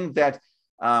 I think that,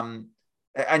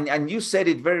 and you said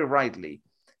it very rightly,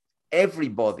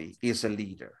 everybody is a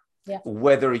leader. Yeah.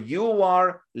 Whether you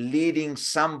are leading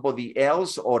somebody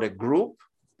else or a group,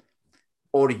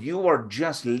 or you are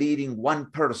just leading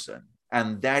one person,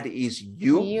 and that is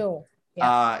you.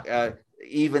 Yeah.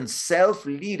 Even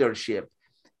self-leadership,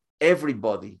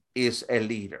 everybody is a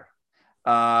leader,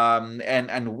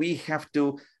 and we have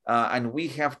to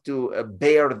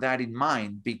bear that in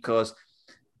mind, because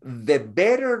the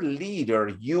better leader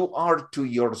you are to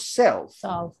yourself,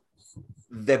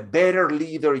 the better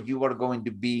leader you are going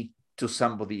to be to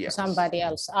somebody else. Somebody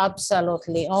else,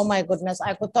 absolutely. Oh my goodness,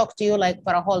 I could talk to you like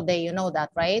for a whole day. You know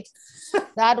that, right?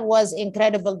 That was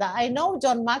incredible. That I know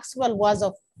John Maxwell was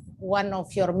one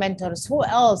of your mentors. Who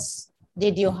else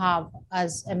did you have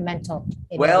as a mentor?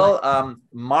 Well,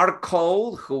 Mark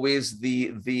Cole, who is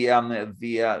the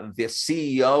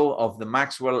CEO of the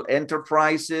Maxwell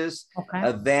Enterprises.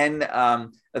 Okay. Then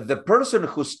the person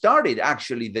who started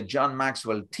actually the John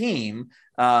Maxwell team,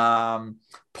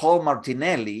 Paul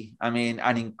Martinelli. I mean,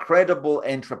 an incredible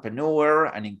entrepreneur,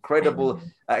 an incredible.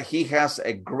 He has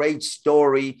a great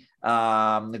story.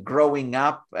 Growing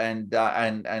up and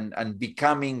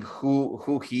becoming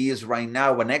who he is right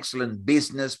now, an excellent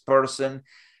business person.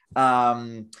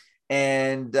 I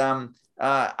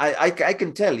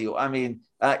can tell you, I mean,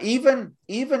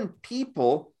 even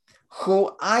people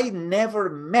who I never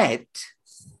met,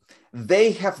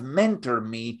 they have mentored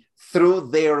me through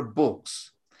their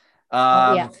books.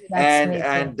 And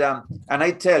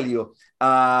I tell you,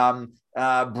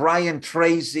 Brian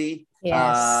Tracy.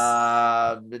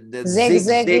 Yes. Zig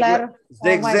Ziglar.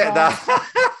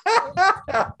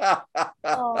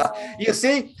 You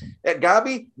see,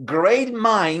 Gabi, great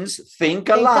minds think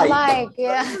alike.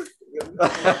 Yeah.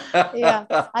 Yeah.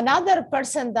 Another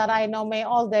person that I know, may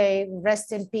all day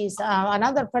rest in peace.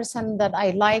 Another person that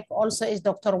I like also is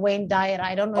Dr. Wayne Dyer.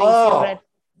 I don't know if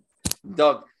you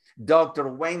read. Dr.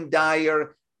 Wayne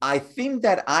Dyer. I think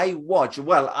that I watched.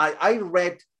 Well, I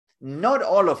read not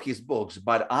all of his books,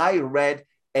 but I read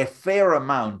a fair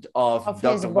amount of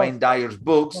Dr. Wayne Dyer's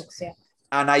books. Yeah.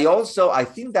 And I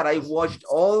think that I watched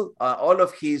all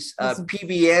of his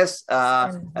PBS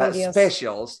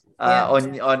specials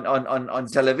on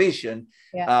television.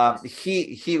 Yeah.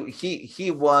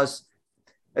 He was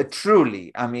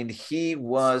truly, I mean, he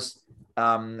was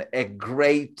a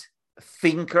great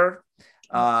thinker.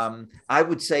 I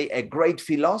would say a great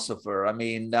philosopher. I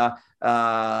mean,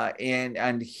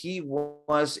 and he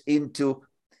was into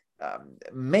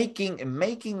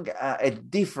making a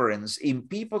difference in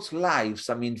people's lives.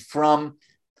 I mean, from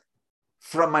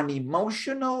an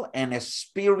emotional and a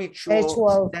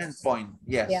spiritual standpoint.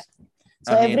 Yes. Yeah.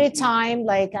 So every time,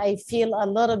 like, I feel a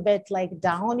little bit like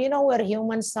down, you know, we're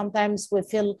humans. Sometimes we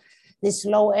feel this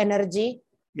low energy.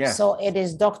 Yes. So it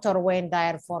is Dr. Wayne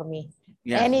Dyer for me.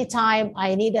 Yes. Anytime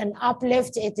I need an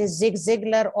uplift, it is Zig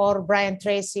Ziglar or Brian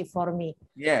Tracy for me.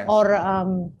 Yeah. Or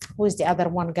who is the other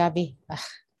one, Gabi?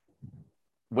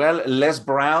 Well, Les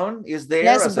Brown is there.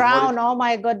 Les Brown, oh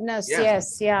my goodness.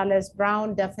 Yes. Yeah, Les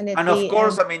Brown, definitely. And of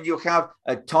course, I mean, you have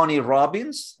Tony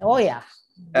Robbins. Oh, yeah.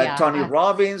 Tony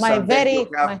Robbins. Robin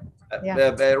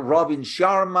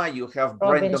Sharma, you have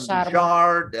Brendan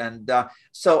Burchard, and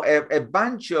so a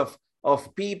bunch of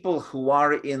people who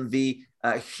are in the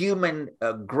human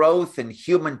growth and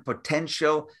human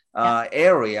potential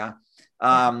area.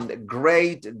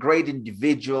 Great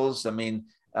individuals. I mean,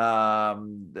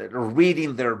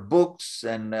 reading their books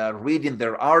and reading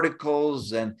their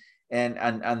articles and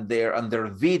their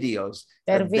videos.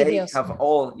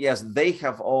 They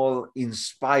have all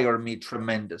inspired me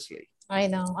tremendously. I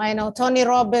know. Tony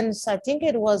Robbins, I think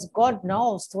it was, God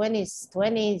knows, 20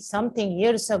 something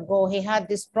years ago, he had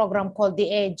this program called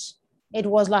The Edge. It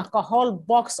was like a whole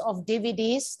box of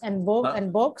DVDs and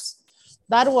books.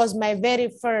 That was my very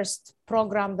first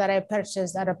program that I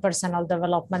purchased at a personal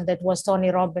development. That was Tony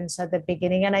Robbins at the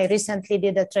beginning. And I recently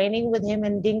did a training with him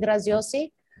in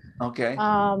Dingraziosi. Okay.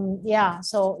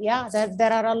 So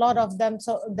there are a lot of them.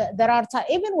 So there are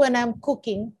even when I'm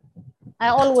cooking, I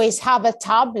always have a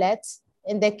tablet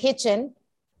in the kitchen.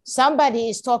 Somebody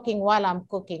is talking while I'm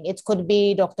cooking. It could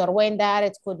be Dr. Wayne Dyer,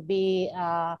 it could be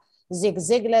Zig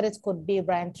Ziglar, it could be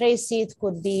Brian Tracy, it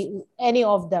could be any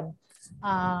of them.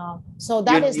 So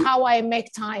that is how I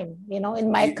make time. You know, in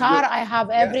my car, I have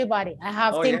everybody. I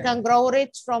have Think and Grow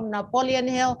Rich from Napoleon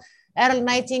Hill. Earl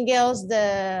Nightingale's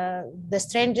The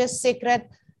Strangest Secret.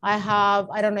 I have,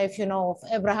 I don't know if you know of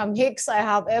Abraham Hicks. I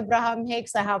have Abraham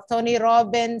Hicks. I have Tony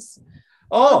Robbins.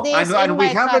 All these in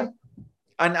my car.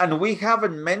 And we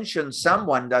haven't mentioned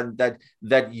someone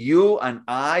that you and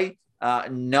I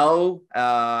know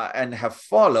and have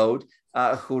followed,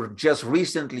 who just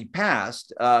recently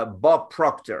passed, Bob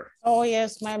Proctor. Oh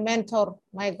yes, my mentor.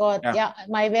 My God, yeah,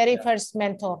 my very first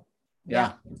mentor.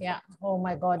 Yeah. Oh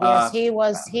my God,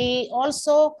 yes, he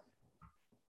also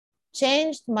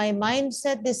changed my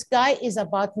mindset. This guy is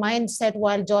about mindset,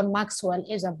 while John Maxwell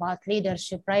is about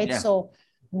leadership, right? So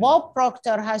Bob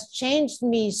Proctor has changed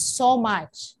me so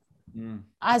much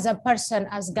as a person,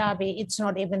 as Gabby. It's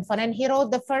not even fun. And he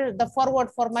wrote the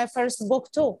foreword for my first book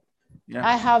too.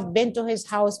 I have been to his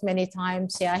house many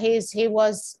times. Yeah, he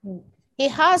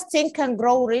has Think and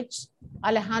Grow Rich,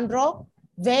 Alejandro,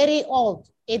 very old.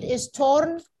 It is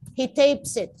torn. He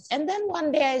tapes it. And then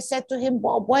one day I said to him,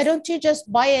 Bob, why don't you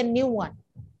just buy a new one?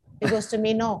 He goes to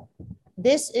me, no,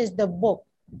 this is the book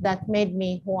that made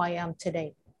me who I am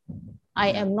today.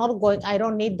 I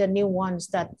don't need the new ones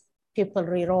that people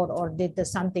rewrote or did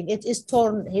something. It is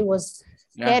torn. He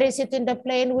carries it in the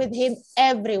plane with him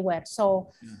everywhere.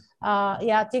 So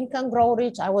Think and Grow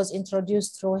Rich, I was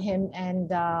introduced through him.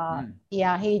 And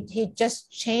he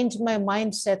just changed my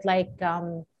mindset. Like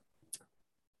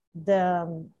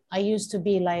I used to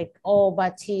be like, oh,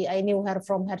 but I knew her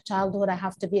from her childhood. I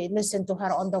have to listen to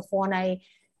her on the phone.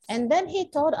 And then he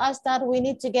told us that we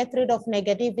need to get rid of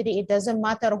negativity. It doesn't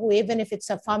matter who, even if it's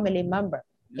a family member,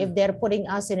 if they're putting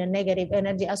us in a negative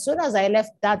energy. As soon as I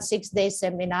left that 6-day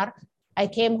seminar, I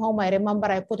came home. I remember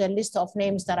I put a list of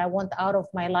names that I want out of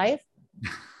my life.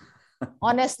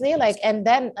 Honestly, and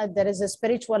then there is a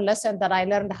spiritual lesson that I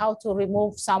learned, how to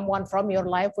remove someone from your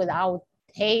life without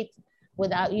hate.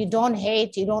 You don't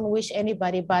hate, you don't wish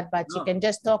anybody bad, but you can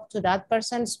just talk to that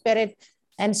person's spirit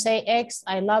and say, X,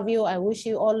 I love you. I wish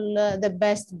you all the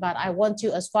best, but I want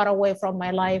you as far away from my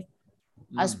life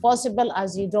as possible,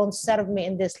 as you don't serve me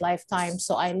in this lifetime.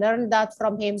 So I learned that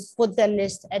from him, put the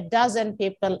list, 12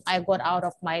 people I got out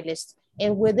of my list.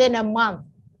 And within a month,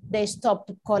 they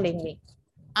stopped calling me.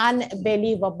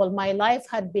 Unbelievable. My life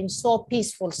had been so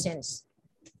peaceful since.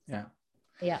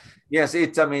 Yes,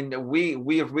 I mean, we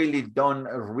really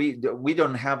we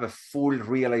don't have a full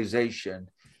realization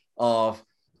of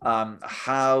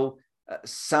how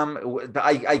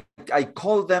I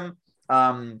call them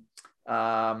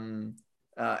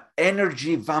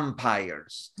energy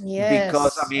vampires.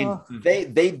 Because I mean,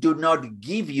 they do not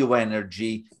give you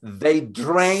energy, they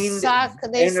drain,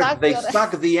 they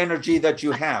suck the energy that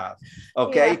you have.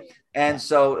 Okay. And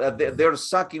so they're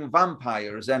sucking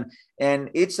vampires, and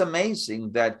it's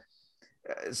amazing that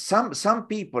some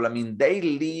people, I mean, they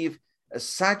live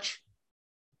such,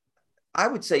 I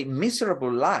would say,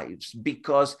 miserable lives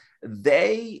because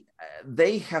they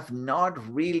have not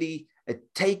really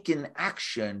taken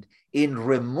action in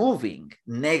removing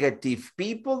negative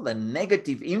people and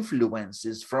negative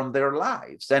influences from their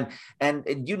lives.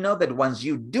 And you know that once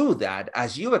you do that,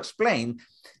 as you explained,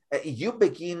 you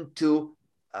begin to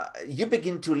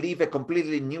live a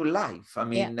completely new life. I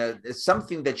mean, it's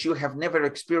something that you have never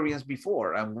experienced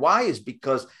before. And why? Is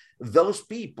because those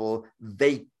people,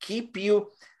 they keep you,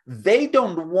 they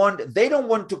don't want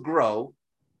to grow,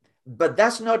 but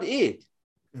that's not it.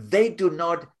 They do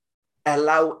not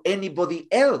allow anybody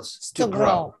else to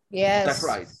grow. Yes, that's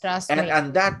right. Trust me.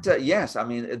 And that yes, I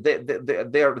mean,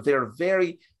 they're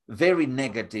very, very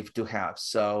negative to have.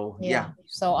 So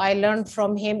so I learned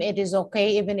from him, it is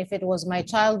okay, even if it was my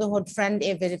childhood friend,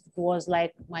 if it was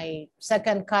like my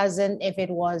second cousin, if it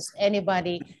was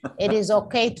anybody, it is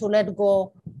okay to let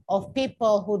go of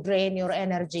people who drain your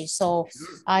energy. So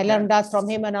I learned that from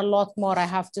him, and a lot more, I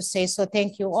have to say. So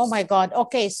thank you. Oh my God.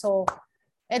 Okay, so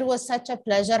it was such a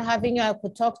pleasure having you. I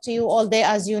could talk to you all day,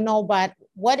 as you know, but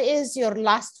what is your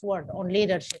last word on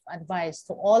leadership advice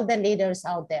to all the leaders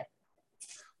out there?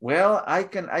 Well, I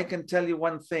can tell you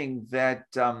one thing, that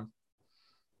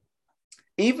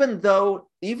even though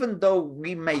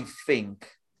we may think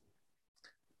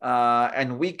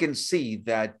and we can see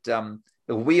that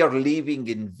we are living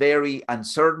in very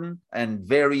uncertain and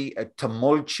very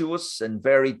tumultuous and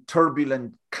very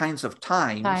turbulent kinds of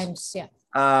times,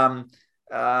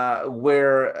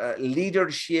 where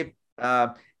leadership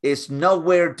is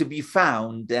nowhere to be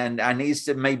found, and is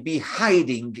maybe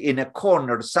hiding in a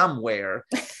corner somewhere.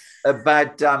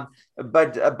 But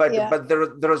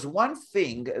there's one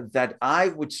thing that I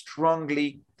would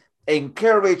strongly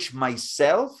encourage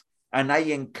myself, and I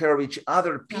encourage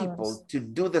other people to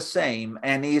do the same,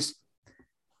 and is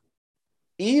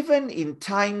even in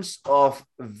times of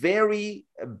very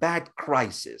bad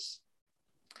crisis,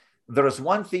 there is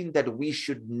one thing that we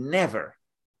should never,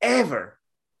 ever,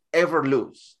 ever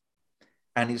lose,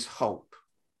 and is hope.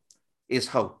 Is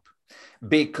hope.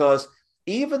 Because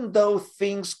even though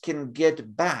things can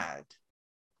get bad,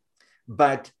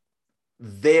 but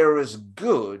there is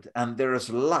good and there is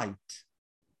light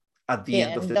at the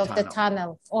end of the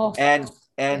tunnel. Oh. And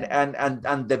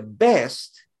the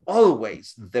best,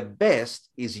 always the best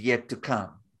is yet to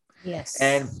come. Yes.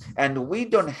 And we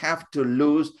don't have to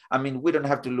lose, we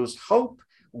don't have to lose hope.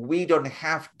 We don't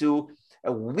have to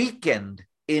weaken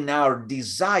in our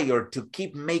desire to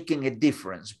keep making a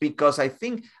difference, because I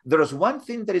think there is one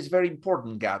thing that is very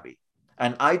important, Gabby,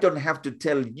 and I don't have to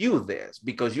tell you this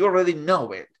because you already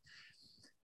know it.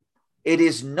 It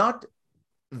is not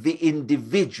the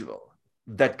individual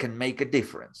that can make a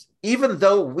difference, even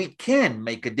though we can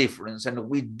make a difference and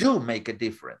we do make a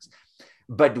difference,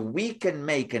 but we can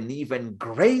make an even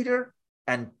greater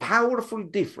and powerful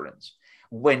difference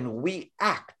when we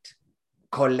act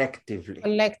collectively.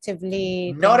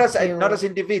 Not as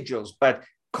individuals, but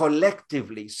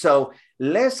collectively. So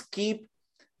let's keep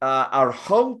our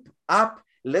hope up.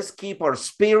 Let's keep our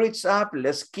spirits up.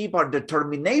 Let's keep our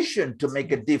determination to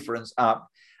make a difference up.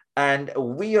 And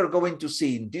we are going to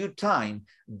see in due time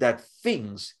that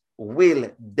things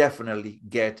will definitely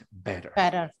get better.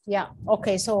 Yeah.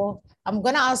 Okay. So I'm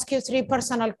going to ask you 3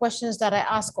 personal questions that I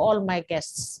ask all my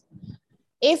guests.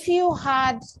 If you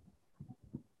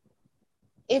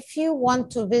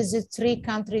want to visit 3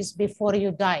 countries before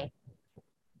you die,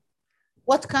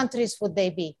 what countries would they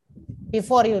be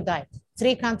before you die?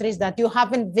 3 countries that you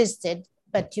haven't visited,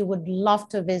 but you would love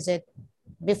to visit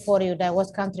before you die.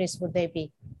 What countries would they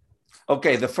be?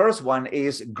 Okay, the first one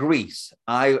is Greece.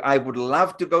 I would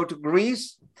love to go to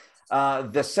Greece.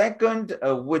 The second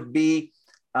would be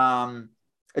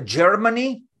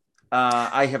Germany.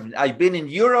 I've been in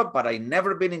Europe, but I've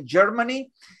never been in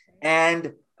Germany.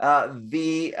 And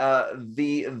the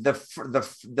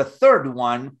third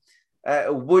one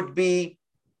would be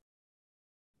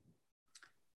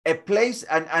a place,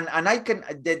 and I can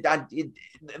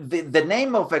the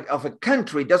name of a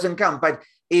country doesn't come, but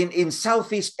in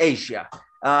Southeast Asia,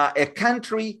 a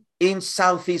country in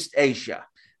Southeast Asia.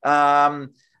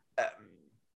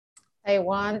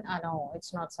 Taiwan? No,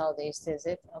 it's not Southeast, is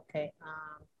it? Okay.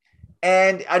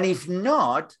 And if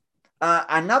not,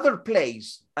 another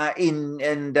place that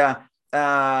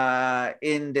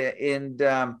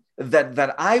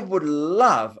I would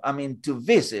love, to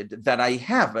visit that I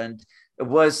haven't,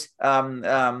 was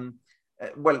well,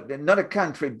 not a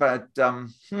country, but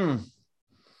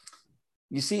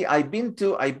you see, I've been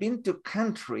to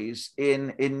countries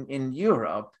in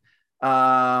Europe,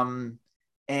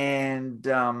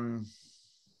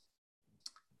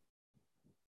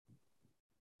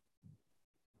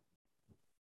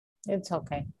 it's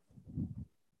okay.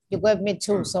 You gave me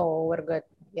 2, so we're good.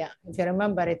 Yeah, if you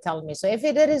remember it, tell me. So if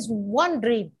there is one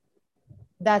dream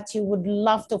that you would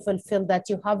love to fulfill that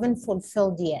you haven't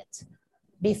fulfilled yet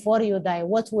before you die,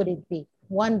 what would it be?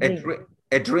 One dream.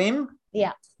 A dream?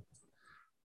 Yeah.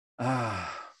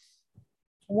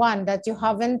 One that you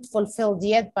haven't fulfilled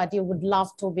yet, but you would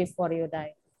love to before you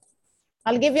die.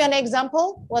 I'll give you an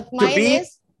example. What mine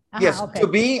is. Yes, okay. To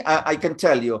be, I can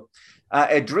tell you.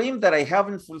 A dream that I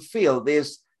haven't fulfilled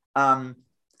is to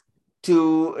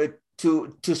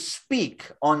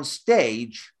speak on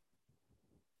stage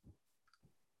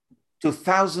to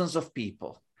thousands of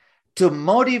people, to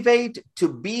motivate, to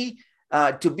be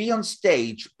on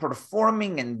stage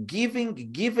performing and giving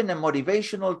a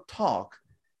motivational talk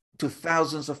to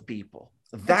thousands of people.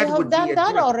 That you have done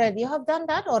that already. You have done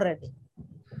that already.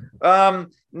 Well,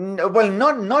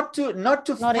 not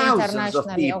to thousands of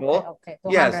people. Okay. To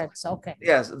hundreds. Okay.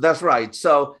 Yes, that's right.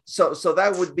 So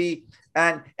that would be,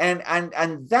 and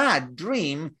that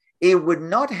dream, it would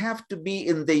not have to be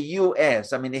in the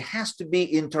US. It has to be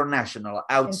international,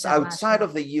 outside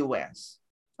of the US.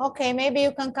 Okay, maybe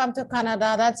you can come to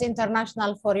Canada. That's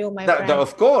international for you, my friend.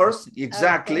 Of course,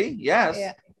 exactly. Okay.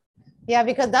 Yes. Yeah,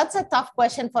 because that's a tough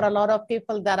question for a lot of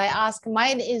people that I ask.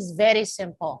 Mine is very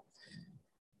simple.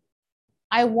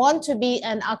 I want to be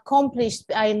an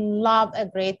accomplished, I love a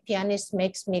great pianist,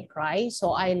 makes me cry.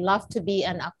 So I love to be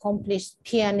an accomplished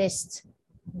pianist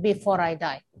before I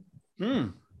die.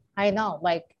 I know,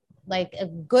 like a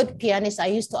good pianist. I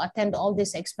used to attend all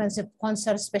these expensive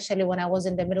concerts, especially when I was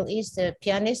in the Middle East. The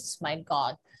pianists, my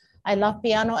God, I love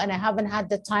piano and I haven't had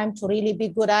the time to really be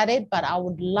good at it, but I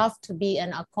would love to be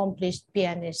an accomplished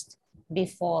pianist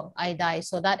before I die.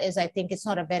 So that is, I think it's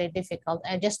not a very difficult.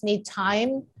 I just need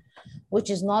time, which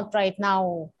is not right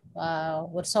now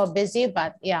we're so busy,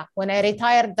 but yeah, when I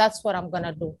retire, that's what I'm going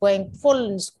to do. Going full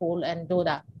in school and do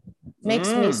that.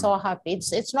 Makes me so happy.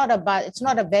 It's not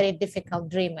a very difficult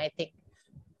dream, I think.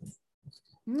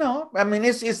 No, I mean,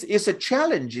 it's a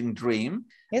challenging dream.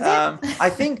 Is it? I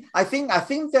think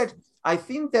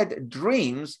that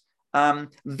dreams,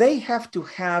 they have to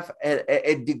have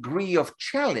a degree of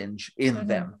challenge in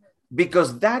them,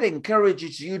 because that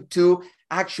encourages you to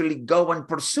actually go and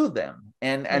pursue them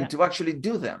and to actually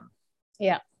do them.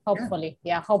 Yeah, hopefully.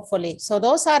 Yeah, hopefully. So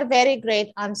those are very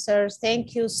great answers.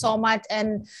 Thank you so much.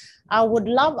 And I would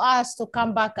love us to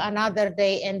come back another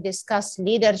day and discuss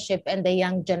leadership and the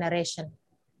young generation.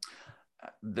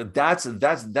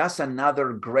 That's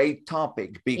another great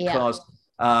topic, because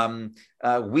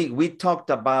we talked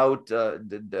about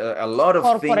a lot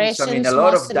of things. I mean,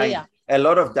 a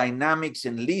lot of dynamics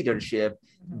in leadership,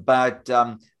 but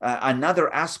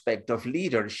another aspect of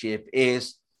leadership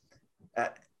is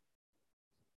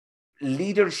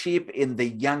leadership in the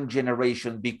young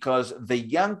generation, because the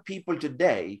young people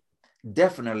today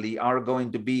definitely are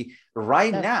going to be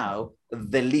now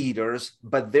the leaders,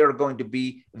 but they're going to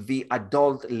be the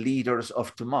adult leaders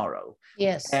of tomorrow.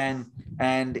 Yes. And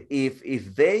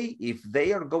if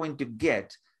they are going to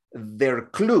get their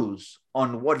clues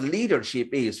on what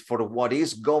leadership is for what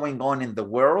is going on in the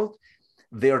world,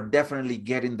 they're definitely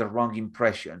getting the wrong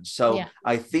impression. So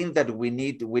I think that we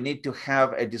need to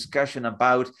have a discussion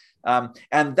about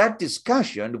and that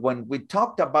discussion, when we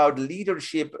talked about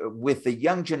leadership with the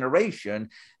young generation,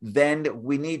 then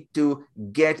we need to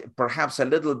get perhaps a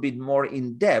little bit more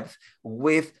in depth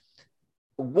with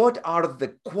what are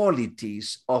the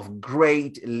qualities of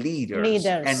great leaders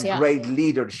and great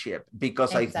leadership,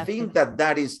 because I think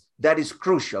that is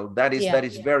crucial. That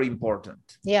is very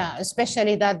important. Yeah,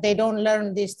 especially that they don't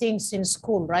learn these things in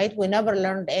school, right? We never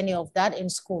learned any of that in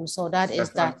school. So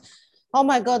that's that. Right. Oh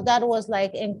my God, that was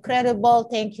like incredible.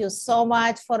 Thank you so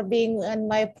much for being on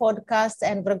my podcast.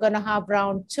 And we're going to have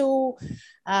round 2,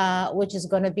 which is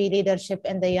going to be leadership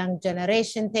and the young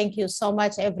generation. Thank you so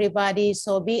much, everybody.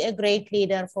 So be a great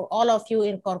leader. For all of you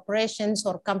in corporations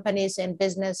or companies and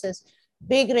businesses,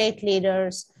 be great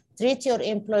leaders. Treat your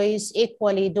employees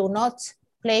equally. Do not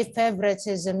play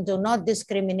favoritism. Do not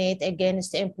discriminate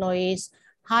against employees.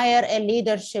 Hire a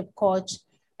leadership coach,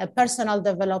 a personal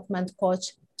development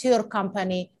coach to your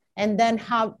company, and then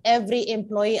have every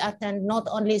employee attend, not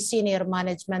only senior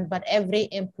management, but every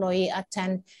employee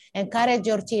attend. Encourage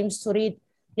your teams to read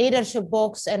leadership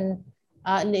books, and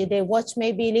they watch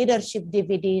maybe leadership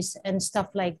DVDs and stuff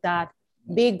like that.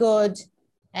 Be good,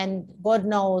 and God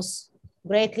knows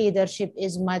great leadership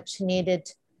is much needed.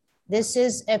 This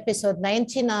is episode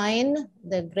 99,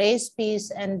 the Grace, Peace,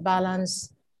 and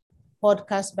Balance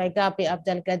podcast by Gabi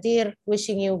Abdelgadir,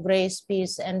 wishing you grace,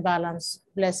 peace, and balance.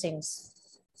 Blessings.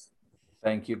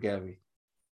 Thank you, Gabi.